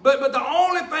mouth. But the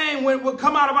only thing would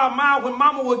come out of our mouth when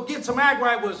mama would get some act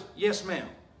right was, yes, ma'am.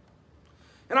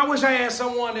 And I wish I had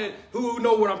someone who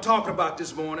know what I'm talking about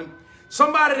this morning.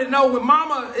 Somebody that know when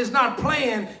mama is not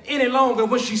playing any longer,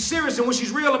 when she's serious and when she's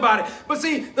real about it. But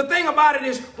see, the thing about it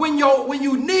is when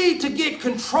you need to get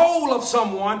control of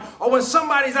someone, or when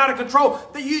somebody's out of control,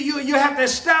 you have to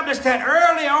establish that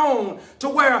early on to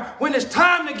where when it's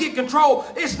time to get control,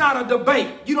 it's not a debate.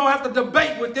 You don't have to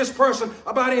debate with this person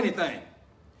about anything.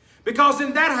 Because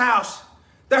in that house,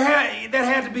 there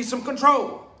had to be some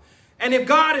control. And if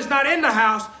God is not in the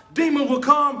house, demons will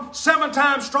come 7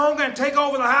 times stronger and take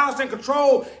over the house and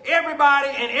control everybody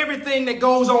and everything that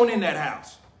goes on in that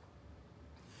house.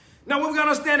 Now, what we got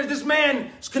to understand is this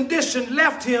man's condition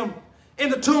left him in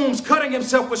the tombs, cutting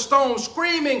himself with stones,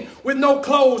 screaming with no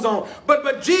clothes on.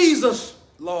 But Jesus,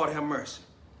 Lord have mercy.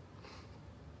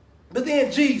 But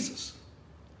then Jesus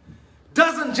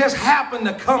doesn't just happen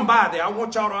to come by there. I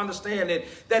want y'all to understand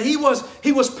that he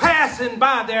was passing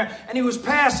by there, and he was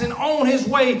passing on his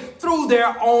way through there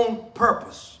on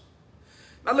purpose.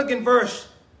 Now look in verse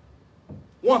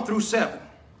 1 through 7.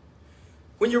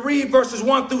 When you read verses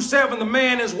 1 through 7, the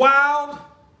man is wild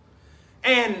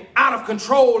and out of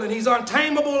control, and he's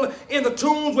untamable in the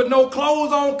tombs with no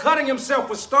clothes on, cutting himself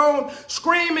with stones,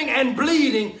 screaming and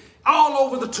bleeding all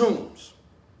over the tombs.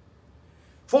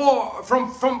 For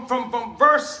from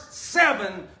verse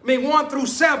 1 through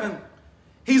 7,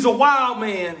 he's a wild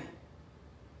man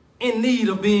in need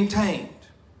of being tamed.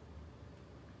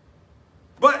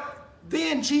 But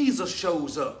then Jesus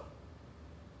shows up.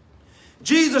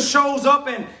 Jesus shows up,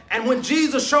 and when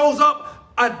Jesus shows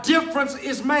up, a difference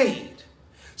is made.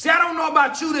 See, I don't know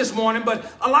about you this morning, but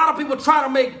a lot of people try to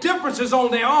make differences on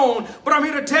their own. But I'm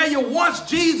here to tell you, once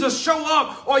Jesus show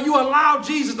up, or you allow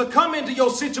Jesus to come into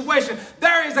your situation,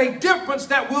 there is a difference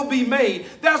that will be made.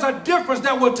 There's a difference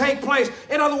that will take place.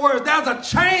 In other words, there's a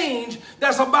change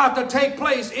that's about to take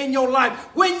place in your life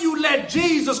when you let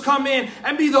Jesus come in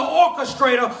and be the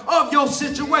orchestrator of your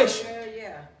situation.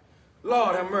 Yeah.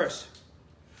 Lord have mercy.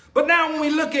 But now when we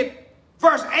look at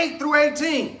verse 8 through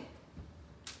 18,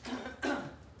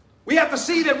 we have to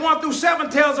see that 1 through 7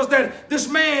 tells us that this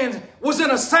man was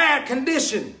in a sad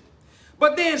condition.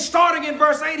 But then starting in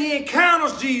verse 8, he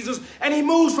encounters Jesus, and he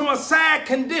moves from a sad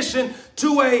condition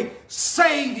to a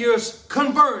Savior's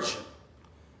conversion.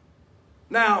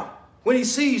 Now, when he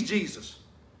sees Jesus,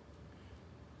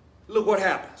 look what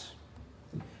happens.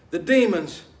 The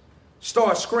demons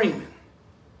start screaming.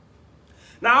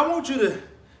 Now, I want you to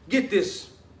get this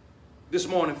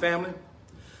morning, family.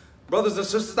 Brothers and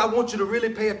sisters, I want you to really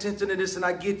pay attention to this, and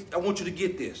I want you to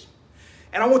get this.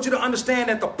 And I want you to understand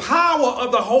that the power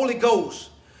of the Holy Ghost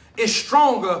is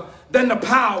stronger than the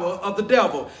power of the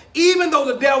devil. Even though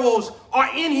the devils are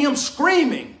in him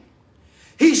screaming,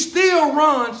 he still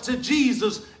runs to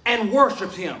Jesus and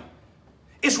worships him.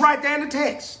 It's right there in the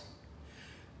text.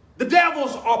 The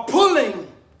devils are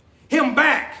pulling him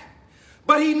back,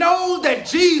 but he knows that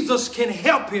Jesus can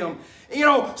help him. You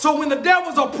know, so when the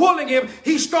devils are pulling him,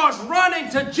 he starts running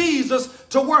to Jesus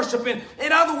to worship him.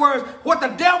 In other words, what the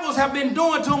devils have been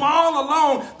doing to him all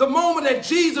along, the moment that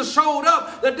Jesus showed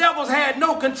up, the devils had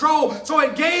no control. So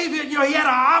it gave him, he had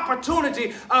an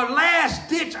opportunity, a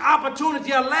last-ditch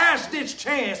opportunity, a last-ditch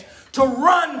chance to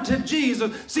run to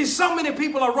Jesus. See, so many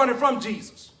people are running from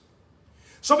Jesus.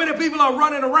 So many people are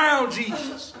running around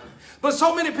Jesus. But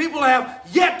so many people have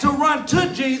yet to run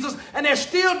to Jesus, and they're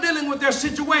still dealing with their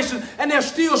situation, and they're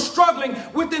still struggling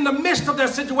within the midst of their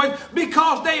situation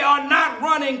because they are not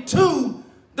running to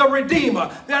the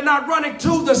Redeemer. They're not running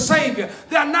to the Savior.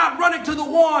 They're not running to the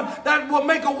one that will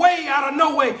make a way out of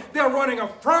no way. They're running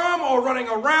from or running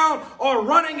around or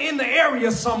running in the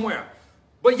area somewhere,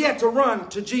 but yet to run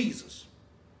to Jesus.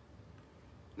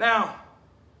 Now,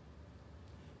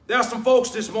 there are some folks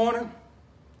this morning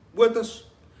with us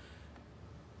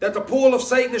that the pull of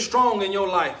Satan is strong in your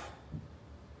life.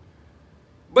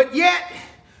 But yet,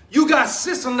 you got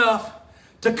sense enough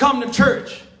to come to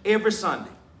church every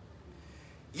Sunday.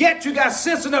 Yet you got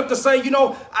sense enough to say, you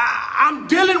know, I'm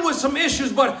dealing with some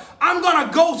issues, but I'm going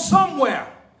to go somewhere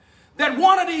that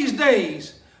one of these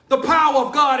days, the power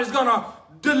of God is going to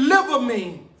deliver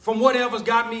me from whatever's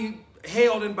got me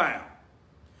held and bound.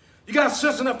 You got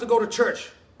sense enough to go to church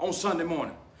on Sunday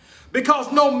morning.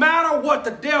 Because no matter what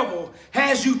the devil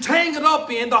has you tangled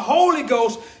up in, the Holy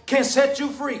Ghost can set you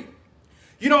free.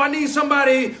 You know, I need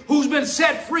somebody who's been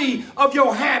set free of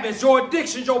your habits, your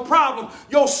addictions, your problems,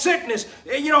 your sickness,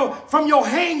 you know, from your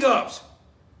hang-ups,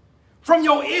 from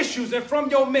your issues, and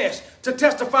from your mess to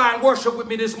testify and worship with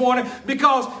me this morning.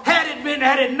 Because had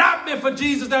it not been for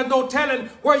Jesus, there's no telling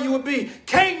where you would be.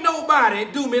 Can't nobody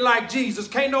do me like Jesus.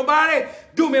 Can't nobody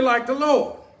do me like the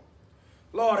Lord.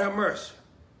 Lord have mercy.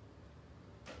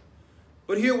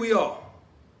 But here we are.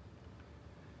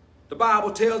 The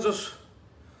Bible tells us,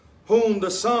 whom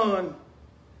the Son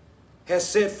has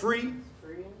set free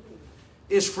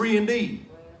is free indeed.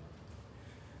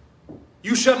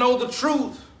 You shall know the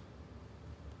truth,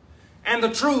 and the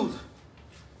truth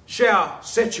shall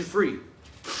set you free.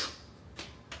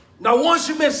 Now, once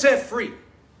you've been set free,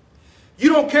 you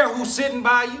don't care who's sitting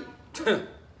by you.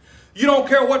 You don't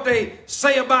care what they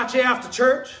say about you after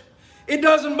church. It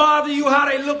doesn't bother you how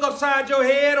they look upside your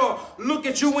head or look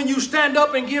at you when you stand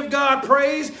up and give God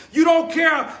praise. You don't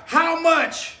care how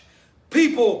much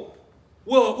people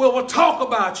will talk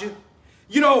about you.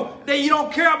 You know, you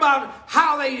don't care about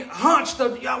how they hunched.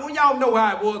 Y'all know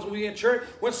how it was when we in church.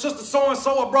 When sister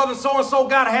so-and-so or brother so-and-so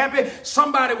got happy,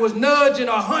 somebody was nudging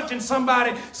or hunching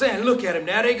somebody saying, look at him,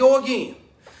 there they go again.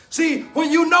 See, when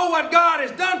you know what God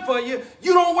has done for you,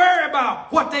 you don't worry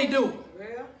about what they do.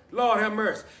 Lord have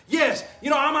mercy. Yes, you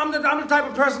know, I'm the type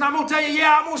of person, I'm going to tell you,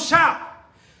 yeah, I'm going to shout.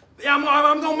 I'm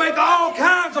going to make all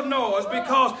kinds of noise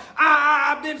because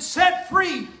I've been set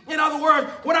free. In other words,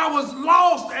 when I was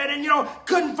lost and you know,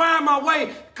 couldn't find my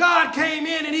way, God came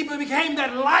in and he became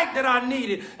that light that I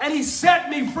needed. And he set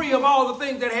me free of all the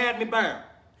things that had me bound.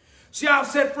 See, I'm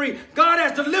set free. God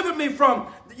has delivered me from,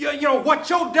 you know, what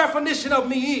your definition of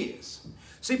me is.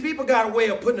 See, people got a way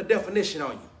of putting a definition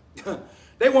on you.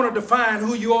 They want to define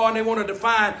who you are and they want to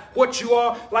define what you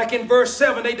are. Like in verse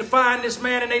 7, they defined this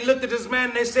man and they looked at this man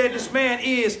and they said this man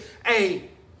is a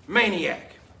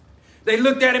maniac. They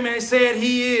looked at him and they said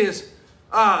he is,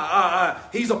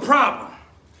 he's a problem.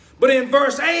 But in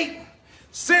verse 8,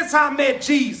 since I met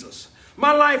Jesus,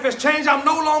 my life has changed. I'm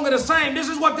no longer the same. This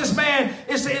is what this man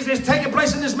is taking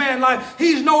place in this man's life.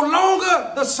 He's no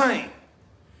longer the same.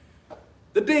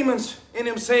 The demons in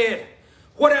him said,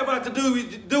 what have I to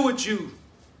do with you,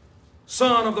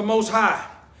 Son of the Most High?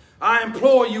 I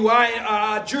implore you,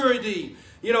 I adjure thee.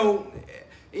 You know,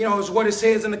 is what it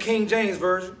says in the King James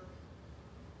Version.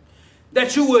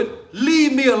 That you would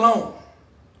leave me alone.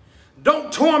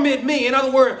 Don't torment me. In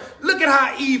other words, look at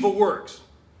how evil works.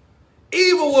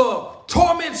 Evil will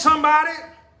torment somebody.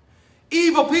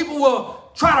 Evil people will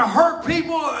try to hurt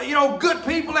people, you know, good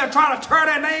people. They'll try to tear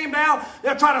their name down.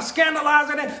 They'll try to scandalize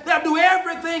it. They'll do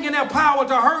everything in their power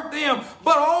to hurt them.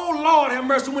 But, oh, Lord have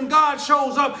mercy, when God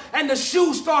shows up and the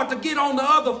shoes start to get on the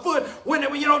other foot, when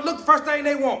you know, look, first thing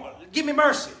they want, give me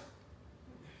mercy.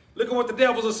 Look at what the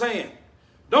devils are saying.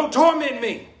 Don't torment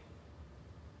me.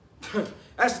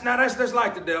 That's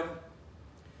like the devil.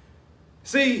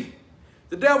 See,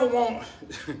 the devil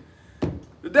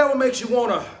makes you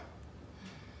want to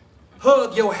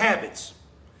hug your habits.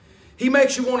 He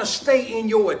makes you want to stay in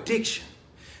your addiction.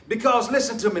 Because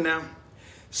listen to me now,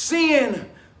 sin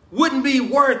wouldn't be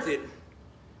worth it,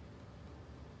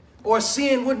 or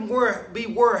sin wouldn't be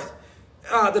worth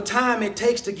the time it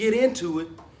takes to get into it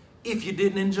if you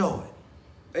didn't enjoy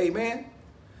it. Amen.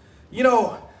 You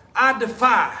know, let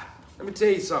me tell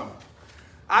you something.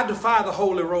 I defy the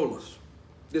holy rollers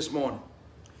this morning.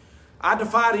 I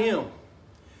defy them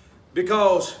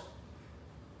because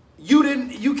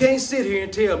you can't sit here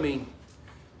and tell me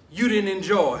you didn't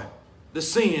enjoy the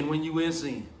sin when you were in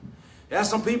sin. There's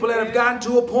some people that have gotten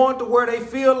to a point to where they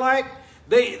feel like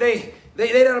they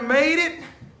done made it,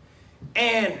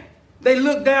 and they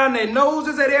look down their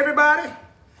noses at everybody.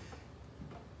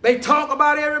 They talk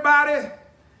about everybody,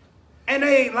 and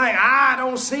they like, I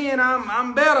don't sin,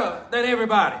 I'm better than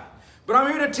everybody. But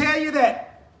I'm here to tell you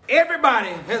that everybody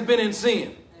has been in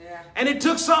sin. And it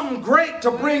took something great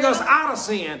to bring us out of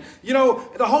sin. You know,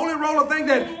 the holy roller thing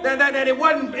that it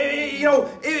wasn't, you know,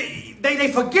 they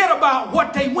forget about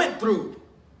what they went through.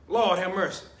 Lord have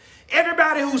mercy.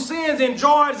 Everybody who sins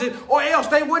enjoys it, or else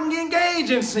they wouldn't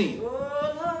engage in sin.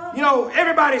 You know,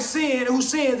 everybody who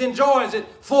sins enjoys it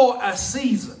for a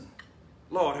season.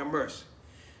 Lord have mercy.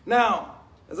 Now,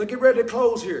 as I get ready to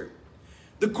close here,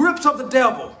 the grips of the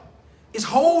devil is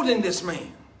holding this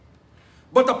man.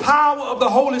 But the power of the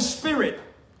Holy Spirit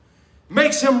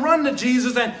makes him run to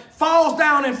Jesus and falls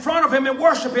down in front of him and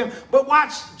worship him. But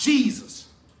watch Jesus.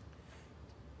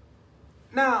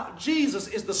 Now, Jesus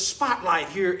is the spotlight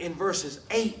here in verses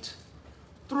 8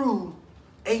 through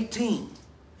 18.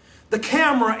 The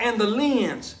camera and the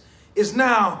lens is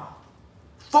now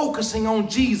focusing on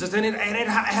Jesus, and it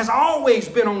has always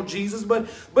been on Jesus, but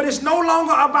it's no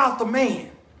longer about the man.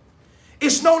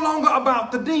 It's no longer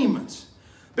about the demons.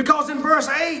 Because in verse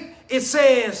 8, it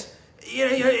says,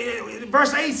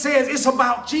 it's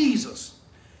about Jesus.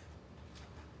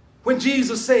 When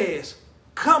Jesus says,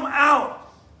 come out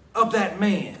of that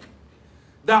man,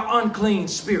 thou unclean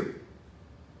spirit.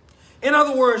 In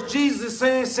other words, Jesus is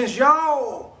saying, since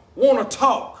y'all want to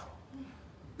talk,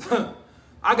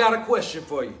 I got a question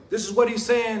for you. This is what he's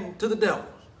saying to the devils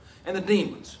and the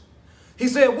demons. He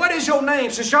said, what is your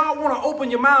name? Since y'all want to open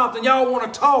your mouth and y'all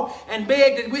want to talk and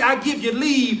beg that I give you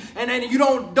leave, and then you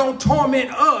don't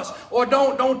torment us or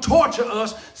don't torture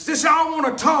us. Since y'all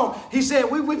want to talk, he said,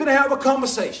 we're going to have a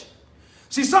conversation.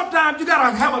 See, sometimes you got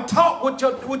to have a talk with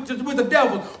the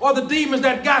devil or the demons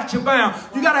that got you bound.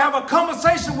 You got to have a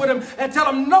conversation with them and tell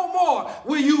them, no more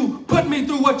will you put me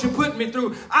through what you put me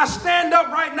through. I stand up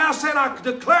right now saying I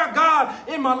declare God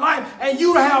in my life, and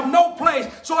you have no place.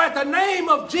 So at the name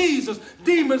of Jesus,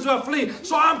 demons will flee.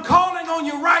 So I'm calling on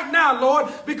you right now,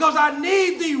 Lord, because I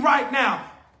need thee right now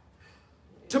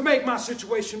to make my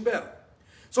situation better.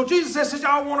 So Jesus says, since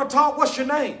y'all want to talk, what's your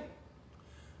name?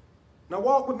 Now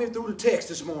walk with me through the text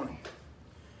this morning.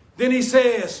 Then he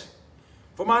says,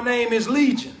 for my name is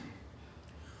Legion,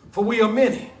 for we are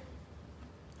many.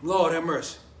 Lord have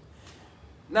mercy.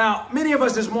 Now, many of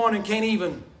us this morning can't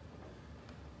even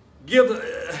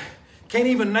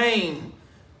name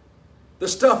the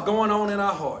stuff going on in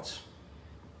our hearts.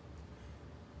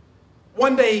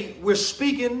 One day we're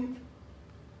speaking,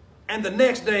 and the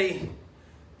next day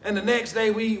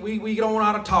we don't know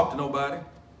how to talk to nobody.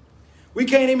 We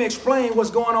can't even explain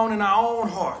what's going on in our own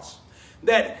hearts.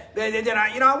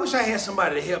 I wish I had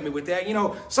somebody to help me with that.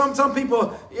 Some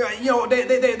people,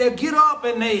 they get up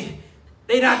and they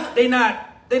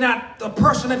not the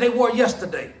person that they were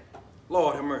yesterday.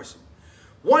 Lord have mercy.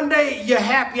 One day you're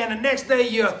happy, and the next day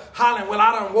you're hollering, well,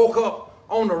 I done woke up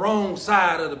on the wrong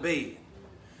side of the bed.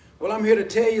 Well, I'm here to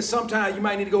tell you, sometimes you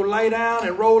might need to go lay down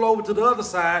and roll over to the other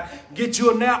side, get you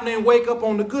a nap, and then wake up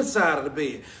on the good side of the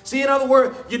bed. See, in other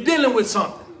words, you're dealing with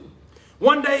something.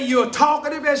 One day you're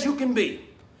talkative as you can be,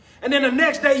 and then the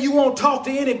next day you won't talk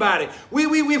to anybody.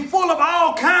 We're full of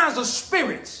all kinds of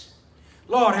spirits.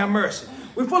 Lord have mercy.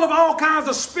 We're full of all kinds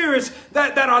of spirits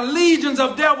that are legions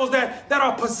of devils that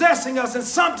are possessing us, and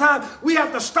sometimes we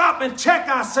have to stop and check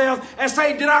ourselves and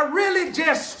say, did I really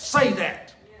just say that?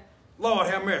 Lord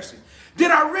have mercy. Did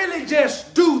I really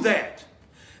just do that?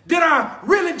 Did I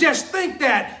really just think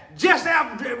that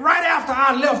right after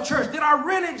I left church? Did I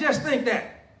really just think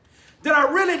that? Did I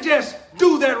really just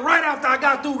do that right after I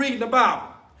got through reading the Bible?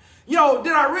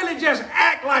 Did I really just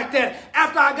act like that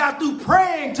after I got through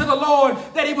praying to the Lord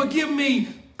that he would give me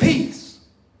peace?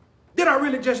 Did I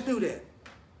really just do that?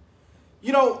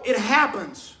 It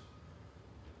happens.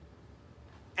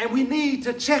 And we need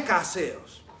to check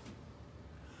ourselves.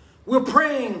 We're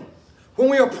praying when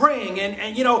we are praying, and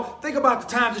think about the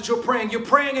times that you're praying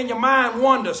and your mind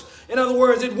wanders. In other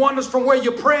words, it wanders from where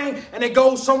you're praying and it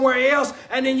goes somewhere else,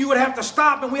 and then you would have to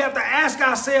stop and we have to ask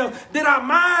ourselves, did our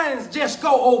minds just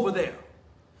go over there?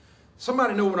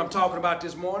 Somebody know what I'm talking about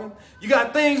this morning. You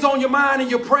got things on your mind and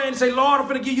you're praying and say, Lord, I'm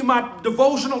going to give you my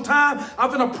devotional time.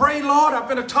 I'm going to pray, Lord. I'm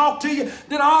going to talk to you.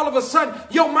 Then all of a sudden,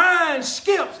 your mind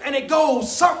skips and it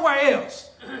goes somewhere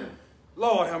else.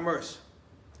 Lord have mercy.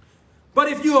 But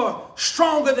if you are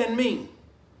stronger than me,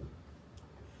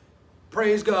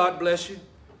 praise God, bless you.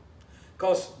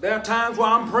 Because there are times where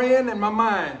I'm praying and my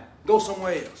mind goes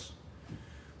somewhere else.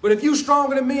 But if you're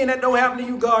stronger than me and that don't happen to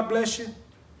you, God bless you.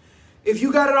 If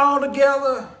you got it all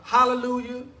together,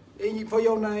 hallelujah, for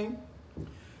your name.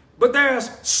 But there's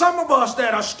some of us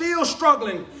that are still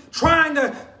struggling, trying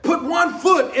to put one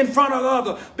foot in front of the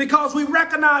other, because we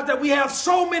recognize that we have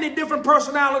so many different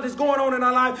personalities going on in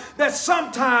our life that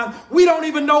sometimes we don't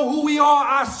even know who we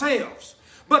are ourselves.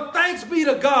 But thanks be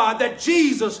to God that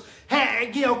Jesus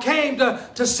came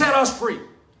to set us free.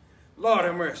 Lord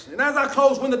have mercy. And as I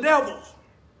close, when the devil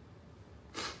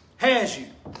has you,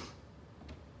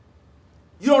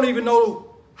 you don't even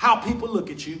know how people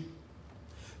look at you.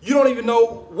 You don't even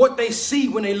know what they see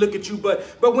when they look at you.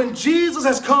 But when Jesus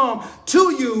has come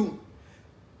to you,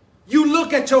 you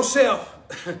look at yourself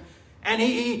and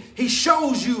he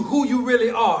shows you who you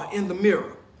really are in the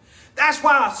mirror. That's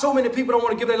why so many people don't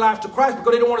want to give their lives to Christ,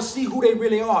 because they don't want to see who they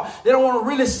really are. They don't want to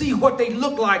really see what they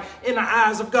look like in the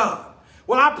eyes of God.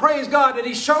 Well, I praise God that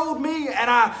he showed me, and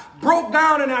I broke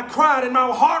down and I cried, and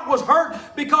my heart was hurt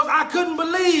because I couldn't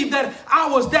believe that I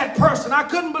was that person. I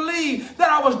couldn't believe that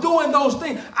I was doing those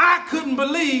things. I couldn't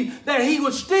believe that he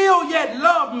would still yet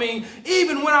love me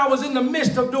even when I was in the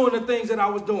midst of doing the things that I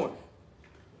was doing.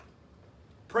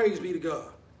 Praise be to God.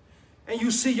 And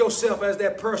you see yourself as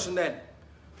that person that,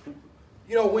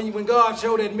 you know, when God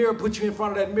showed that mirror, put you in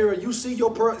front of that mirror, you see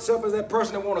yourself as that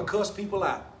person that want to cuss people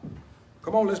out.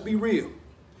 Come on, let's be real.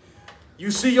 You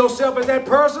see yourself as that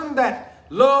person that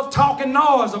love talking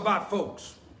noise about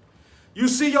folks. You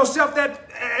see yourself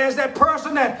as that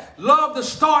person that love to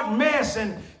start mess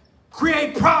and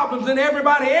create problems in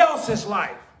everybody else's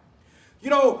life.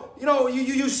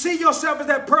 You see yourself as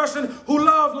that person who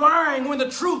loves lying when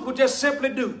the truth would just simply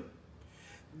do.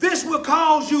 This will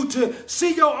cause you to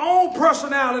see your own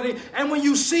personality, and when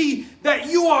you see that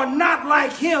you are not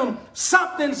like him,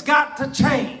 something's got to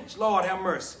change. Lord have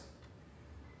mercy.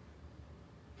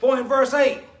 For in verse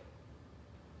 8,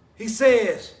 he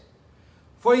says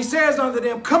unto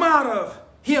them, come out of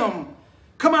him,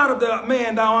 come out of the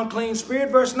man, thou unclean spirit.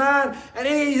 Verse 9, and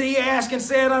he asked and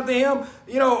said unto him,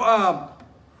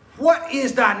 what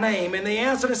is thy name? And they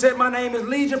answered and said, my name is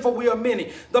Legion, for we are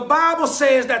many. The Bible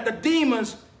says that the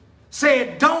demons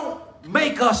said, don't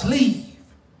make us leave.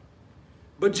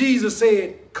 But Jesus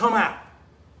said, come out.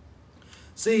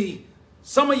 See,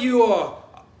 some of you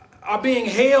are being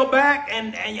held back,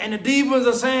 and the demons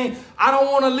are saying, I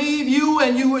don't want to leave you,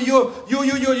 and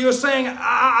you're saying,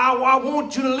 I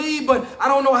want you to leave, but I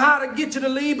don't know how to get you to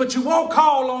leave, but you won't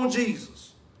call on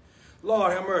Jesus.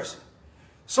 Lord have mercy.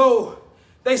 So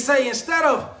they say, instead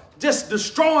of just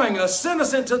destroying us, send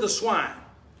us into the swine.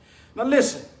 Now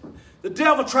listen, the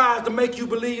devil tries to make you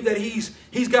believe that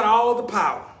he's got all the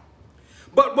power.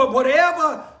 But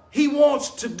whatever he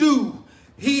wants to do,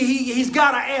 he's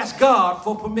got to ask God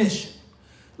for permission.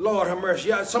 Lord have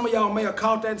mercy. Some of y'all may have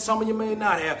caught that, and some of you may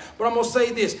not have. But I'm going to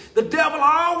say this. The devil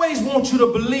always wants you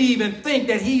to believe and think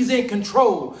that he's in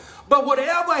control. But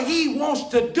whatever he wants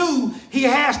to do, he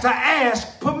has to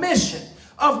ask permission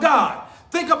of God.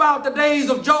 Think about the days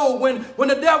of Job when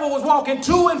the devil was walking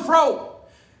to and fro.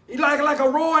 Like a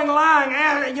roaring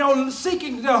lion,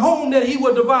 seeking the home that he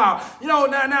would devour.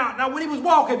 Now when he was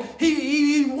walking,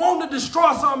 he wanted to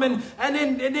destroy something, and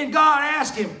then God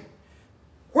asked him,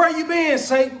 where you been,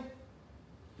 Satan?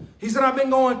 He said, I've been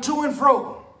going to and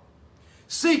fro,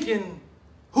 seeking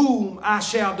whom I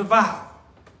shall devour.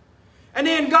 And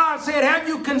then God said, have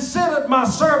you considered my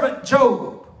servant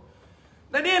Job?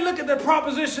 Now then look at the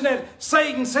proposition that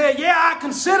Satan said, yeah, I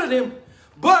considered him,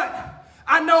 but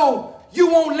I know you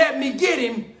won't let me get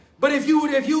him. But if you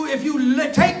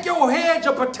take your hedge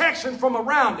of protection from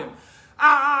around him,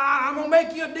 I'm going to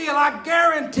make you a deal. I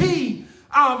guarantee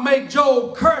I'll make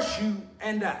Job curse you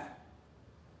and die.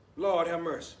 Lord have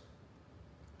mercy.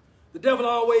 The devil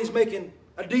always making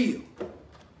a deal.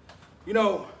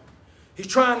 He's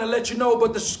trying to let you know,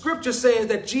 but the scripture says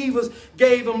that Jesus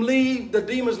gave them leave, the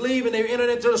demons leave, and they entered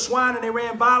into the swine, and they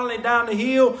ran violently down the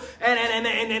hill, and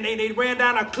they ran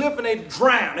down a cliff, and they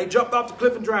drowned. They jumped off the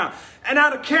cliff and drowned. And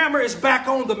now the camera is back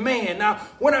on the man. Now,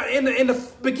 in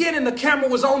the beginning, the camera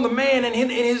was on the man in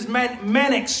his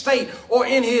manic state, or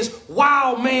in his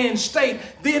wild man state.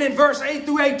 Then in verse 8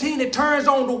 through 18, it turns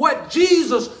on to what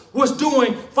Jesus was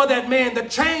doing for that man, the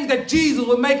change that Jesus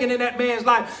was making in that man's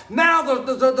life. Now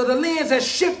the lens has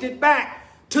shifted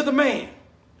back to the man.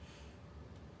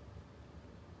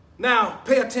 Now,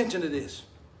 pay attention to this.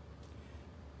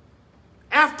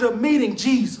 After meeting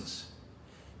Jesus,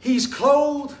 he's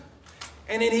clothed,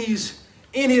 and then he's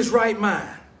in his right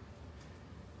mind.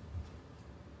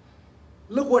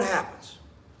 Look what happens.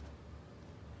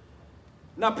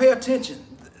 Now pay attention.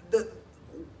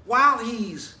 While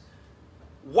he's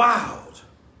wild,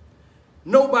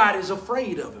 nobody's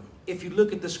afraid of him. If you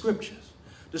look at the scriptures,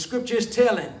 the scripture is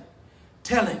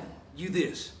telling you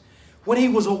this. When he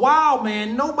was a wild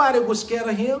man, nobody was scared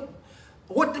of him.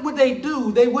 What would they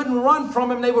do? They wouldn't run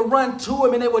from him. They would run to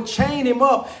him, and they would chain him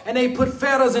up, and they put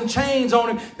fetters and chains on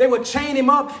him. They would chain him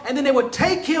up, and then they would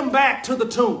take him back to the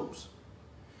tombs.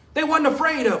 They wasn't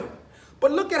afraid of him.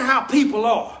 But look at how people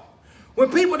are.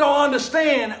 When people don't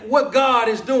understand what God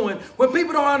is doing, when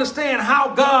people don't understand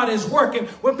how God is working,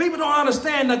 when people don't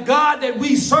understand the God that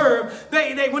we serve,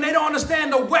 when they don't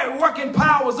understand the working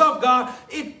powers of God,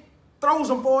 it throws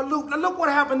them for a loop. Now look what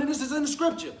happened, and this is in the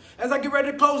scripture. As I get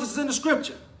ready to close, this is in the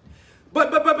scripture.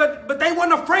 But they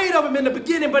weren't afraid of him in the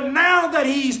beginning. But now that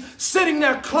he's sitting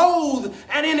there clothed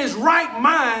and in his right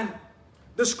mind,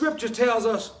 the scripture tells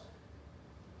us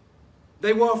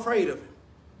They were afraid of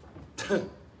him.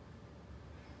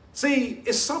 See,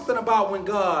 it's something about when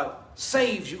God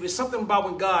saves you. It's something about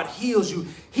when God heals you.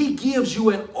 He gives you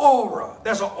an aura.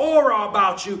 There's an aura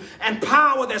about you and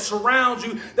power that surrounds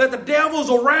you that the devils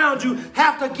around you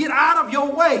have to get out of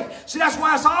your way. See, that's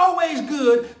why it's always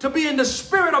good to be in the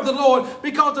Spirit of the Lord,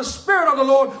 because the Spirit of the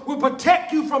Lord will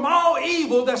protect you from all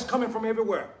evil that's coming from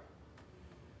everywhere.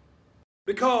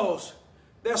 Because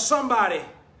there's something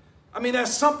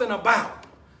about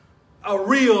a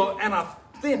real and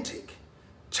authentic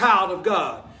child of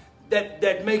God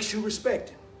that makes you respect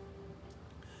him.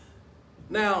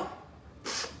 Now,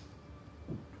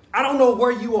 I don't know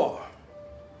where you are.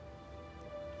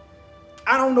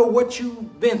 I don't know what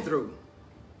you've been through.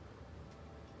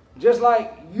 Just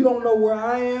like you don't know where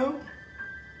I am,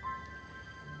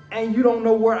 and you don't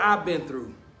know where I've been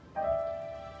through.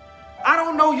 I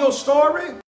don't know your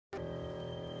story.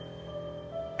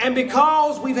 And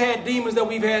because we've had demons that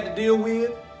we've had to deal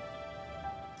with,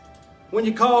 when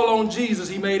you call on Jesus,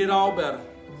 he made it all better.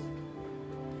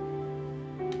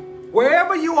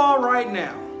 Wherever you are right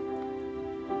now,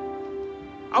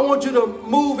 I want you to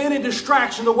move any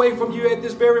distraction away from you at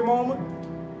this very moment.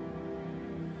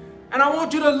 And I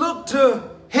want you to look to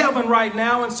heaven right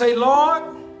now and say, Lord,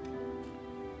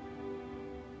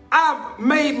 I've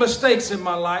made mistakes in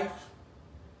my life.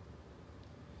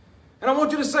 And I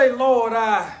want you to say, Lord,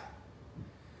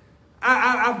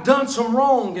 I've done some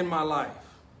wrong in my life.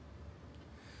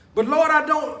 But Lord, I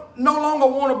no longer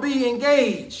want to be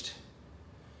engaged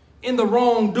in the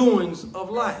wrongdoings of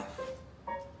life.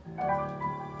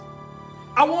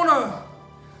 I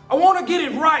want to get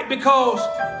it right, because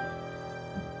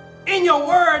in your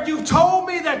word, you've told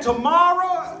me that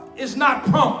tomorrow is not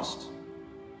promised.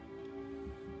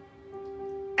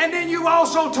 And then you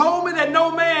also told me that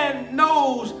no man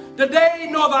knows the day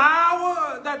nor the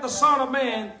hour that the Son of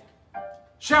Man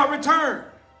shall return.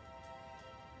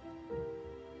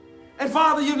 And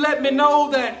Father, you let me know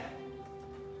that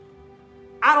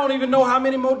I don't even know how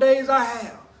many more days I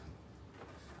have.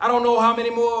 I don't know how many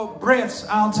more breaths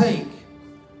I'll take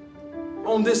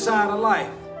on this side of life.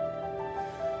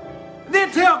 Then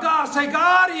tell God, say,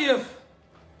 God,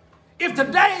 if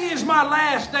today is my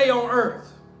last day on earth,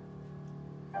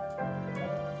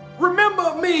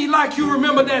 remember me like you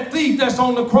remember that thief that's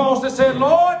on the cross that said,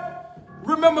 Lord,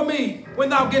 remember me when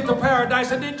thou get to paradise.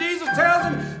 And then Jesus tells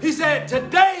him, he said,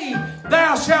 today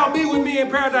thou shalt be with me in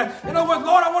paradise. In other words,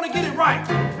 Lord, I want to get it right.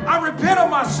 I repent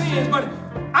of my sins, but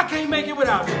I can't make it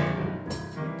without you.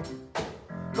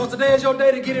 Because today is your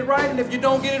day to get it right. And if you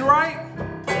don't get it right,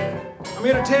 I'm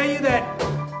here to tell you that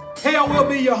hell will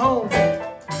be your home.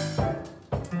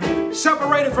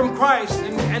 Separated from Christ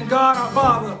and God our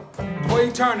Father for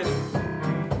eternity.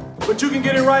 But you can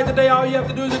get it right today. All you have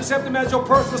to do is accept him as your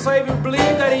personal Savior. Believe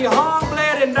that he hung,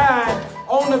 bled, and died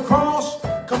on the cross.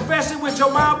 Confess it with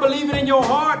your mouth. Believe it in your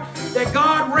heart that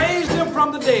God raised him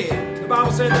from the dead. The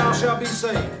Bible says thou shalt be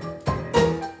saved.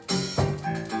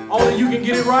 Only you can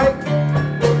get it right.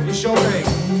 It's your day.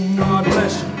 God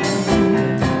bless you.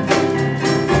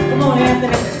 Come on,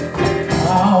 Anthony.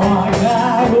 How I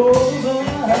got over.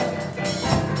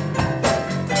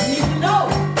 You need to know.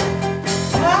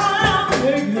 I'll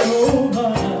make it over.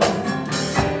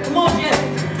 Come on, Jesse.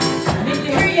 I need to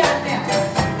hear you out there.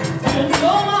 You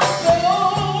know my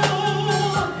soul.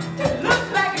 It looks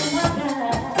like it went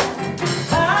down.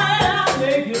 I'll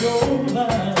make it over.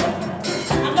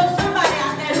 I know somebody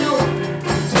out there knows.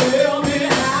 Tell me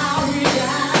how we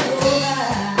got over.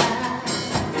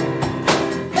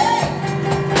 Hey,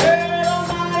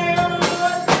 nobody ever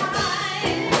would.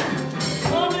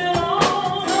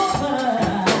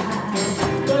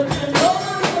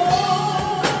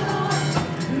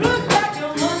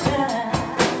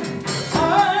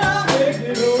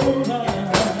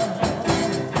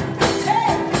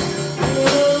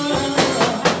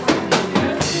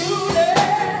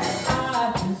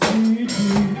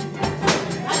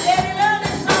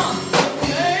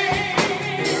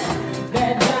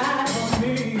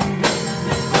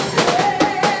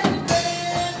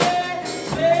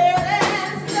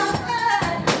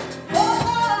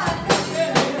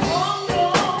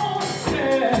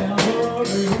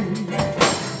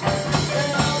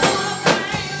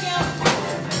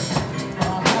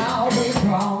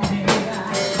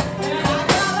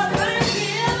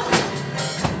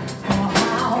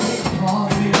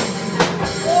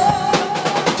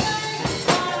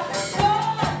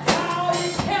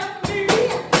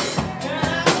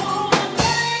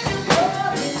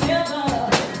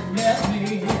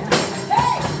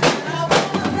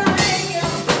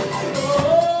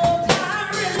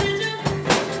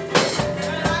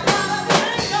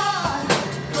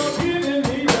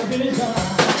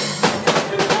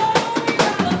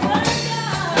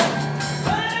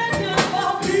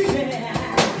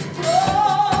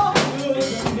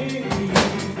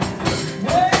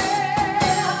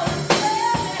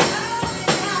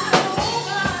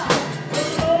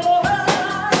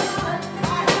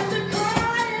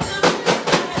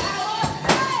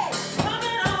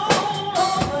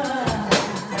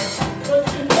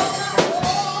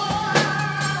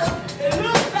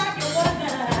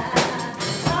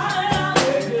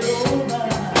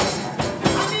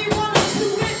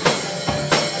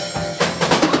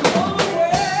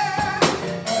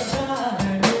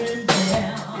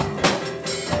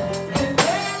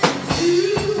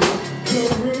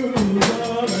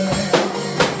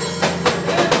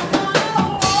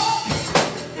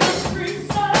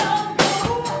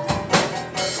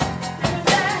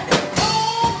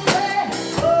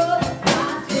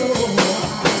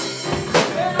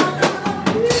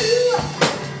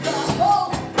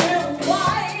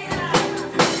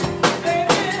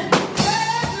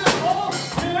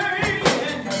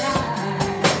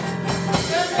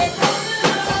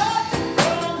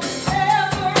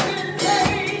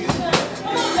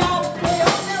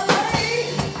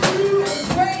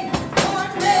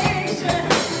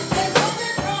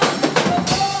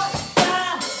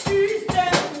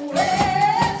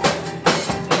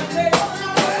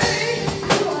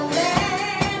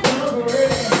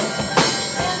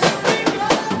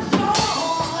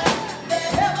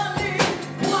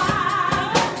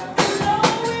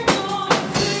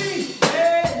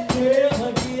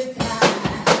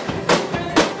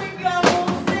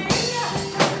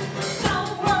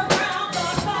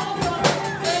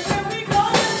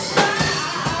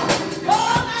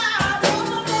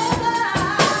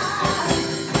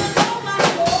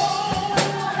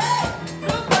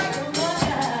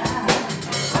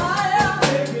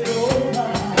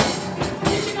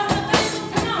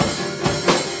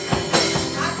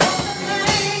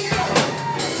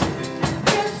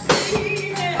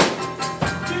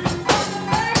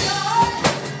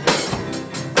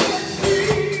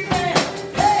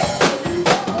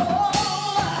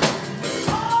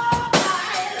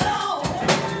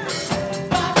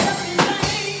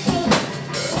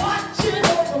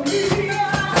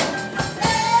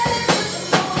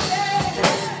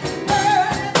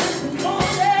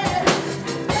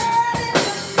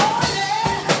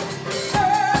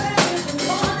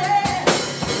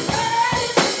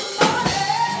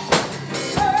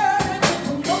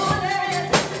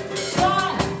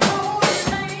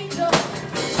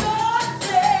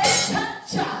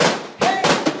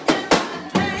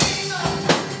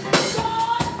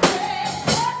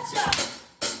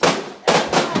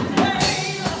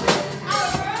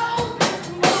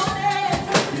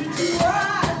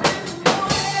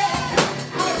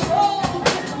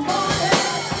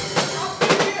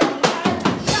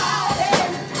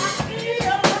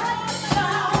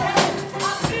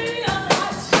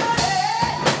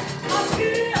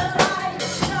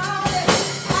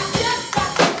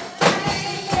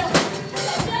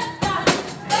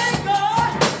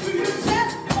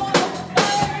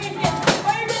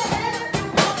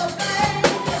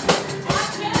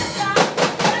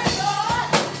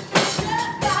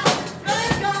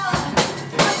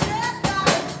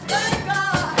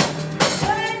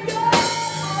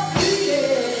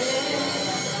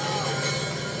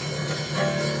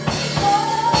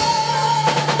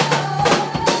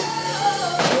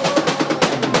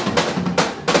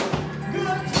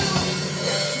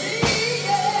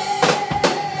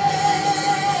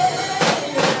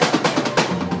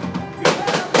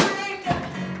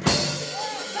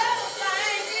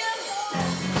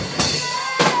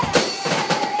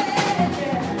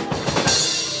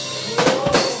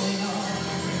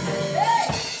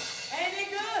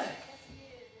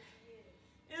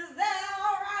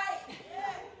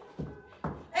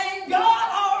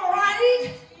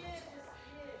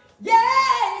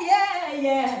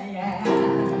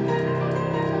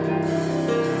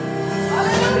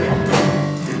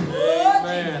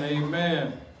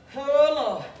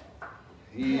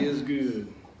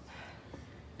 good.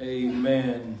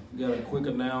 Amen. Got a quick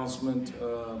announcement.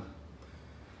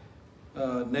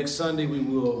 Next Sunday we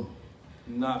will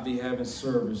not be having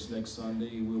service next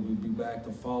Sunday. We'll be back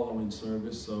the following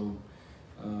service. So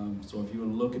if you're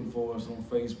looking for us on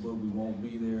Facebook, we won't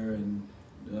be there, and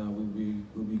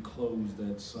we'll be closed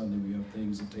that Sunday. We have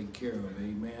things to take care of.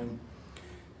 Amen.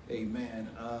 Amen.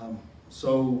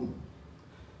 So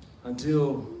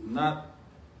until not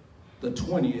the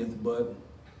 20th, but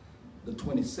the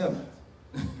 27th,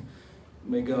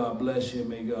 may God bless you.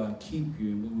 May God keep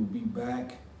you. And we will be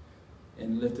back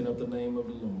and lifting up the name of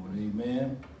the Lord.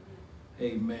 Amen.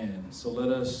 Amen. So let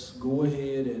us go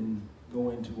ahead and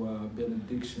go into our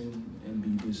benediction and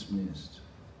be dismissed.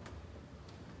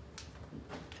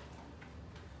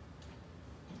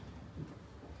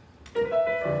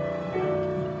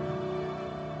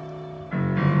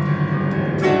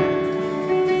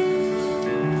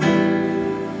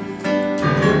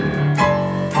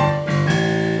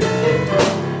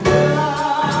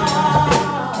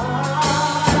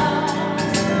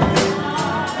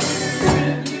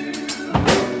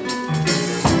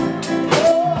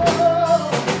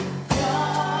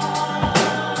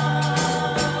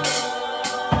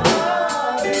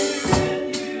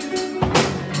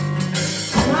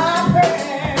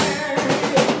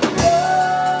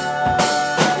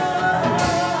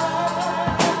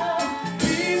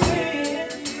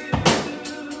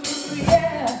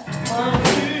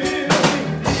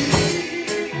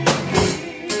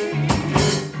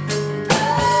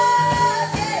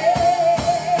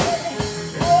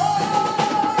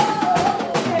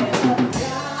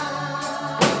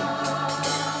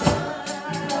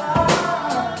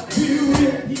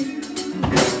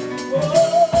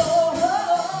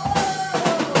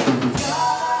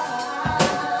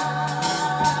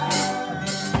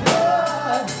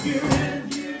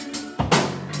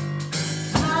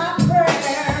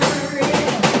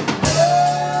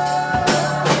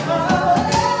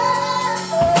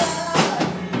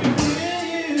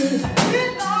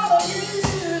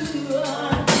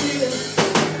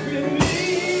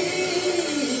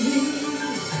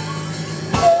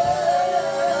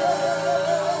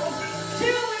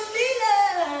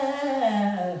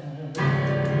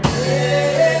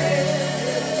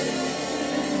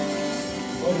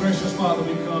 Father,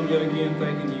 we come yet again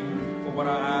thanking you for what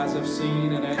our eyes have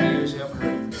seen and our ears have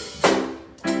heard.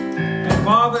 And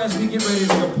Father, as we get ready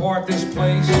to depart this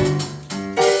place,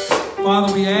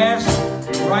 Father, we ask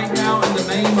right now in the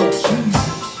name of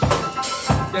Jesus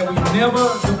that we never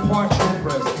depart your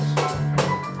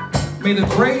presence. May the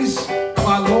grace of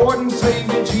our Lord and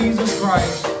Savior Jesus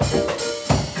Christ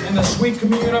and the sweet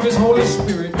communion of his Holy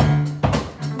Spirit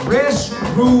rest,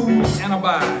 rule, and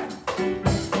abide.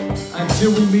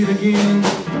 Until we meet again,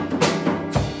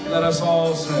 let us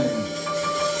all sing.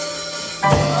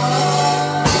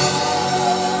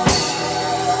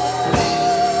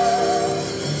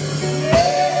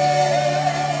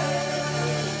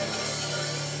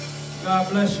 God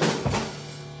bless you.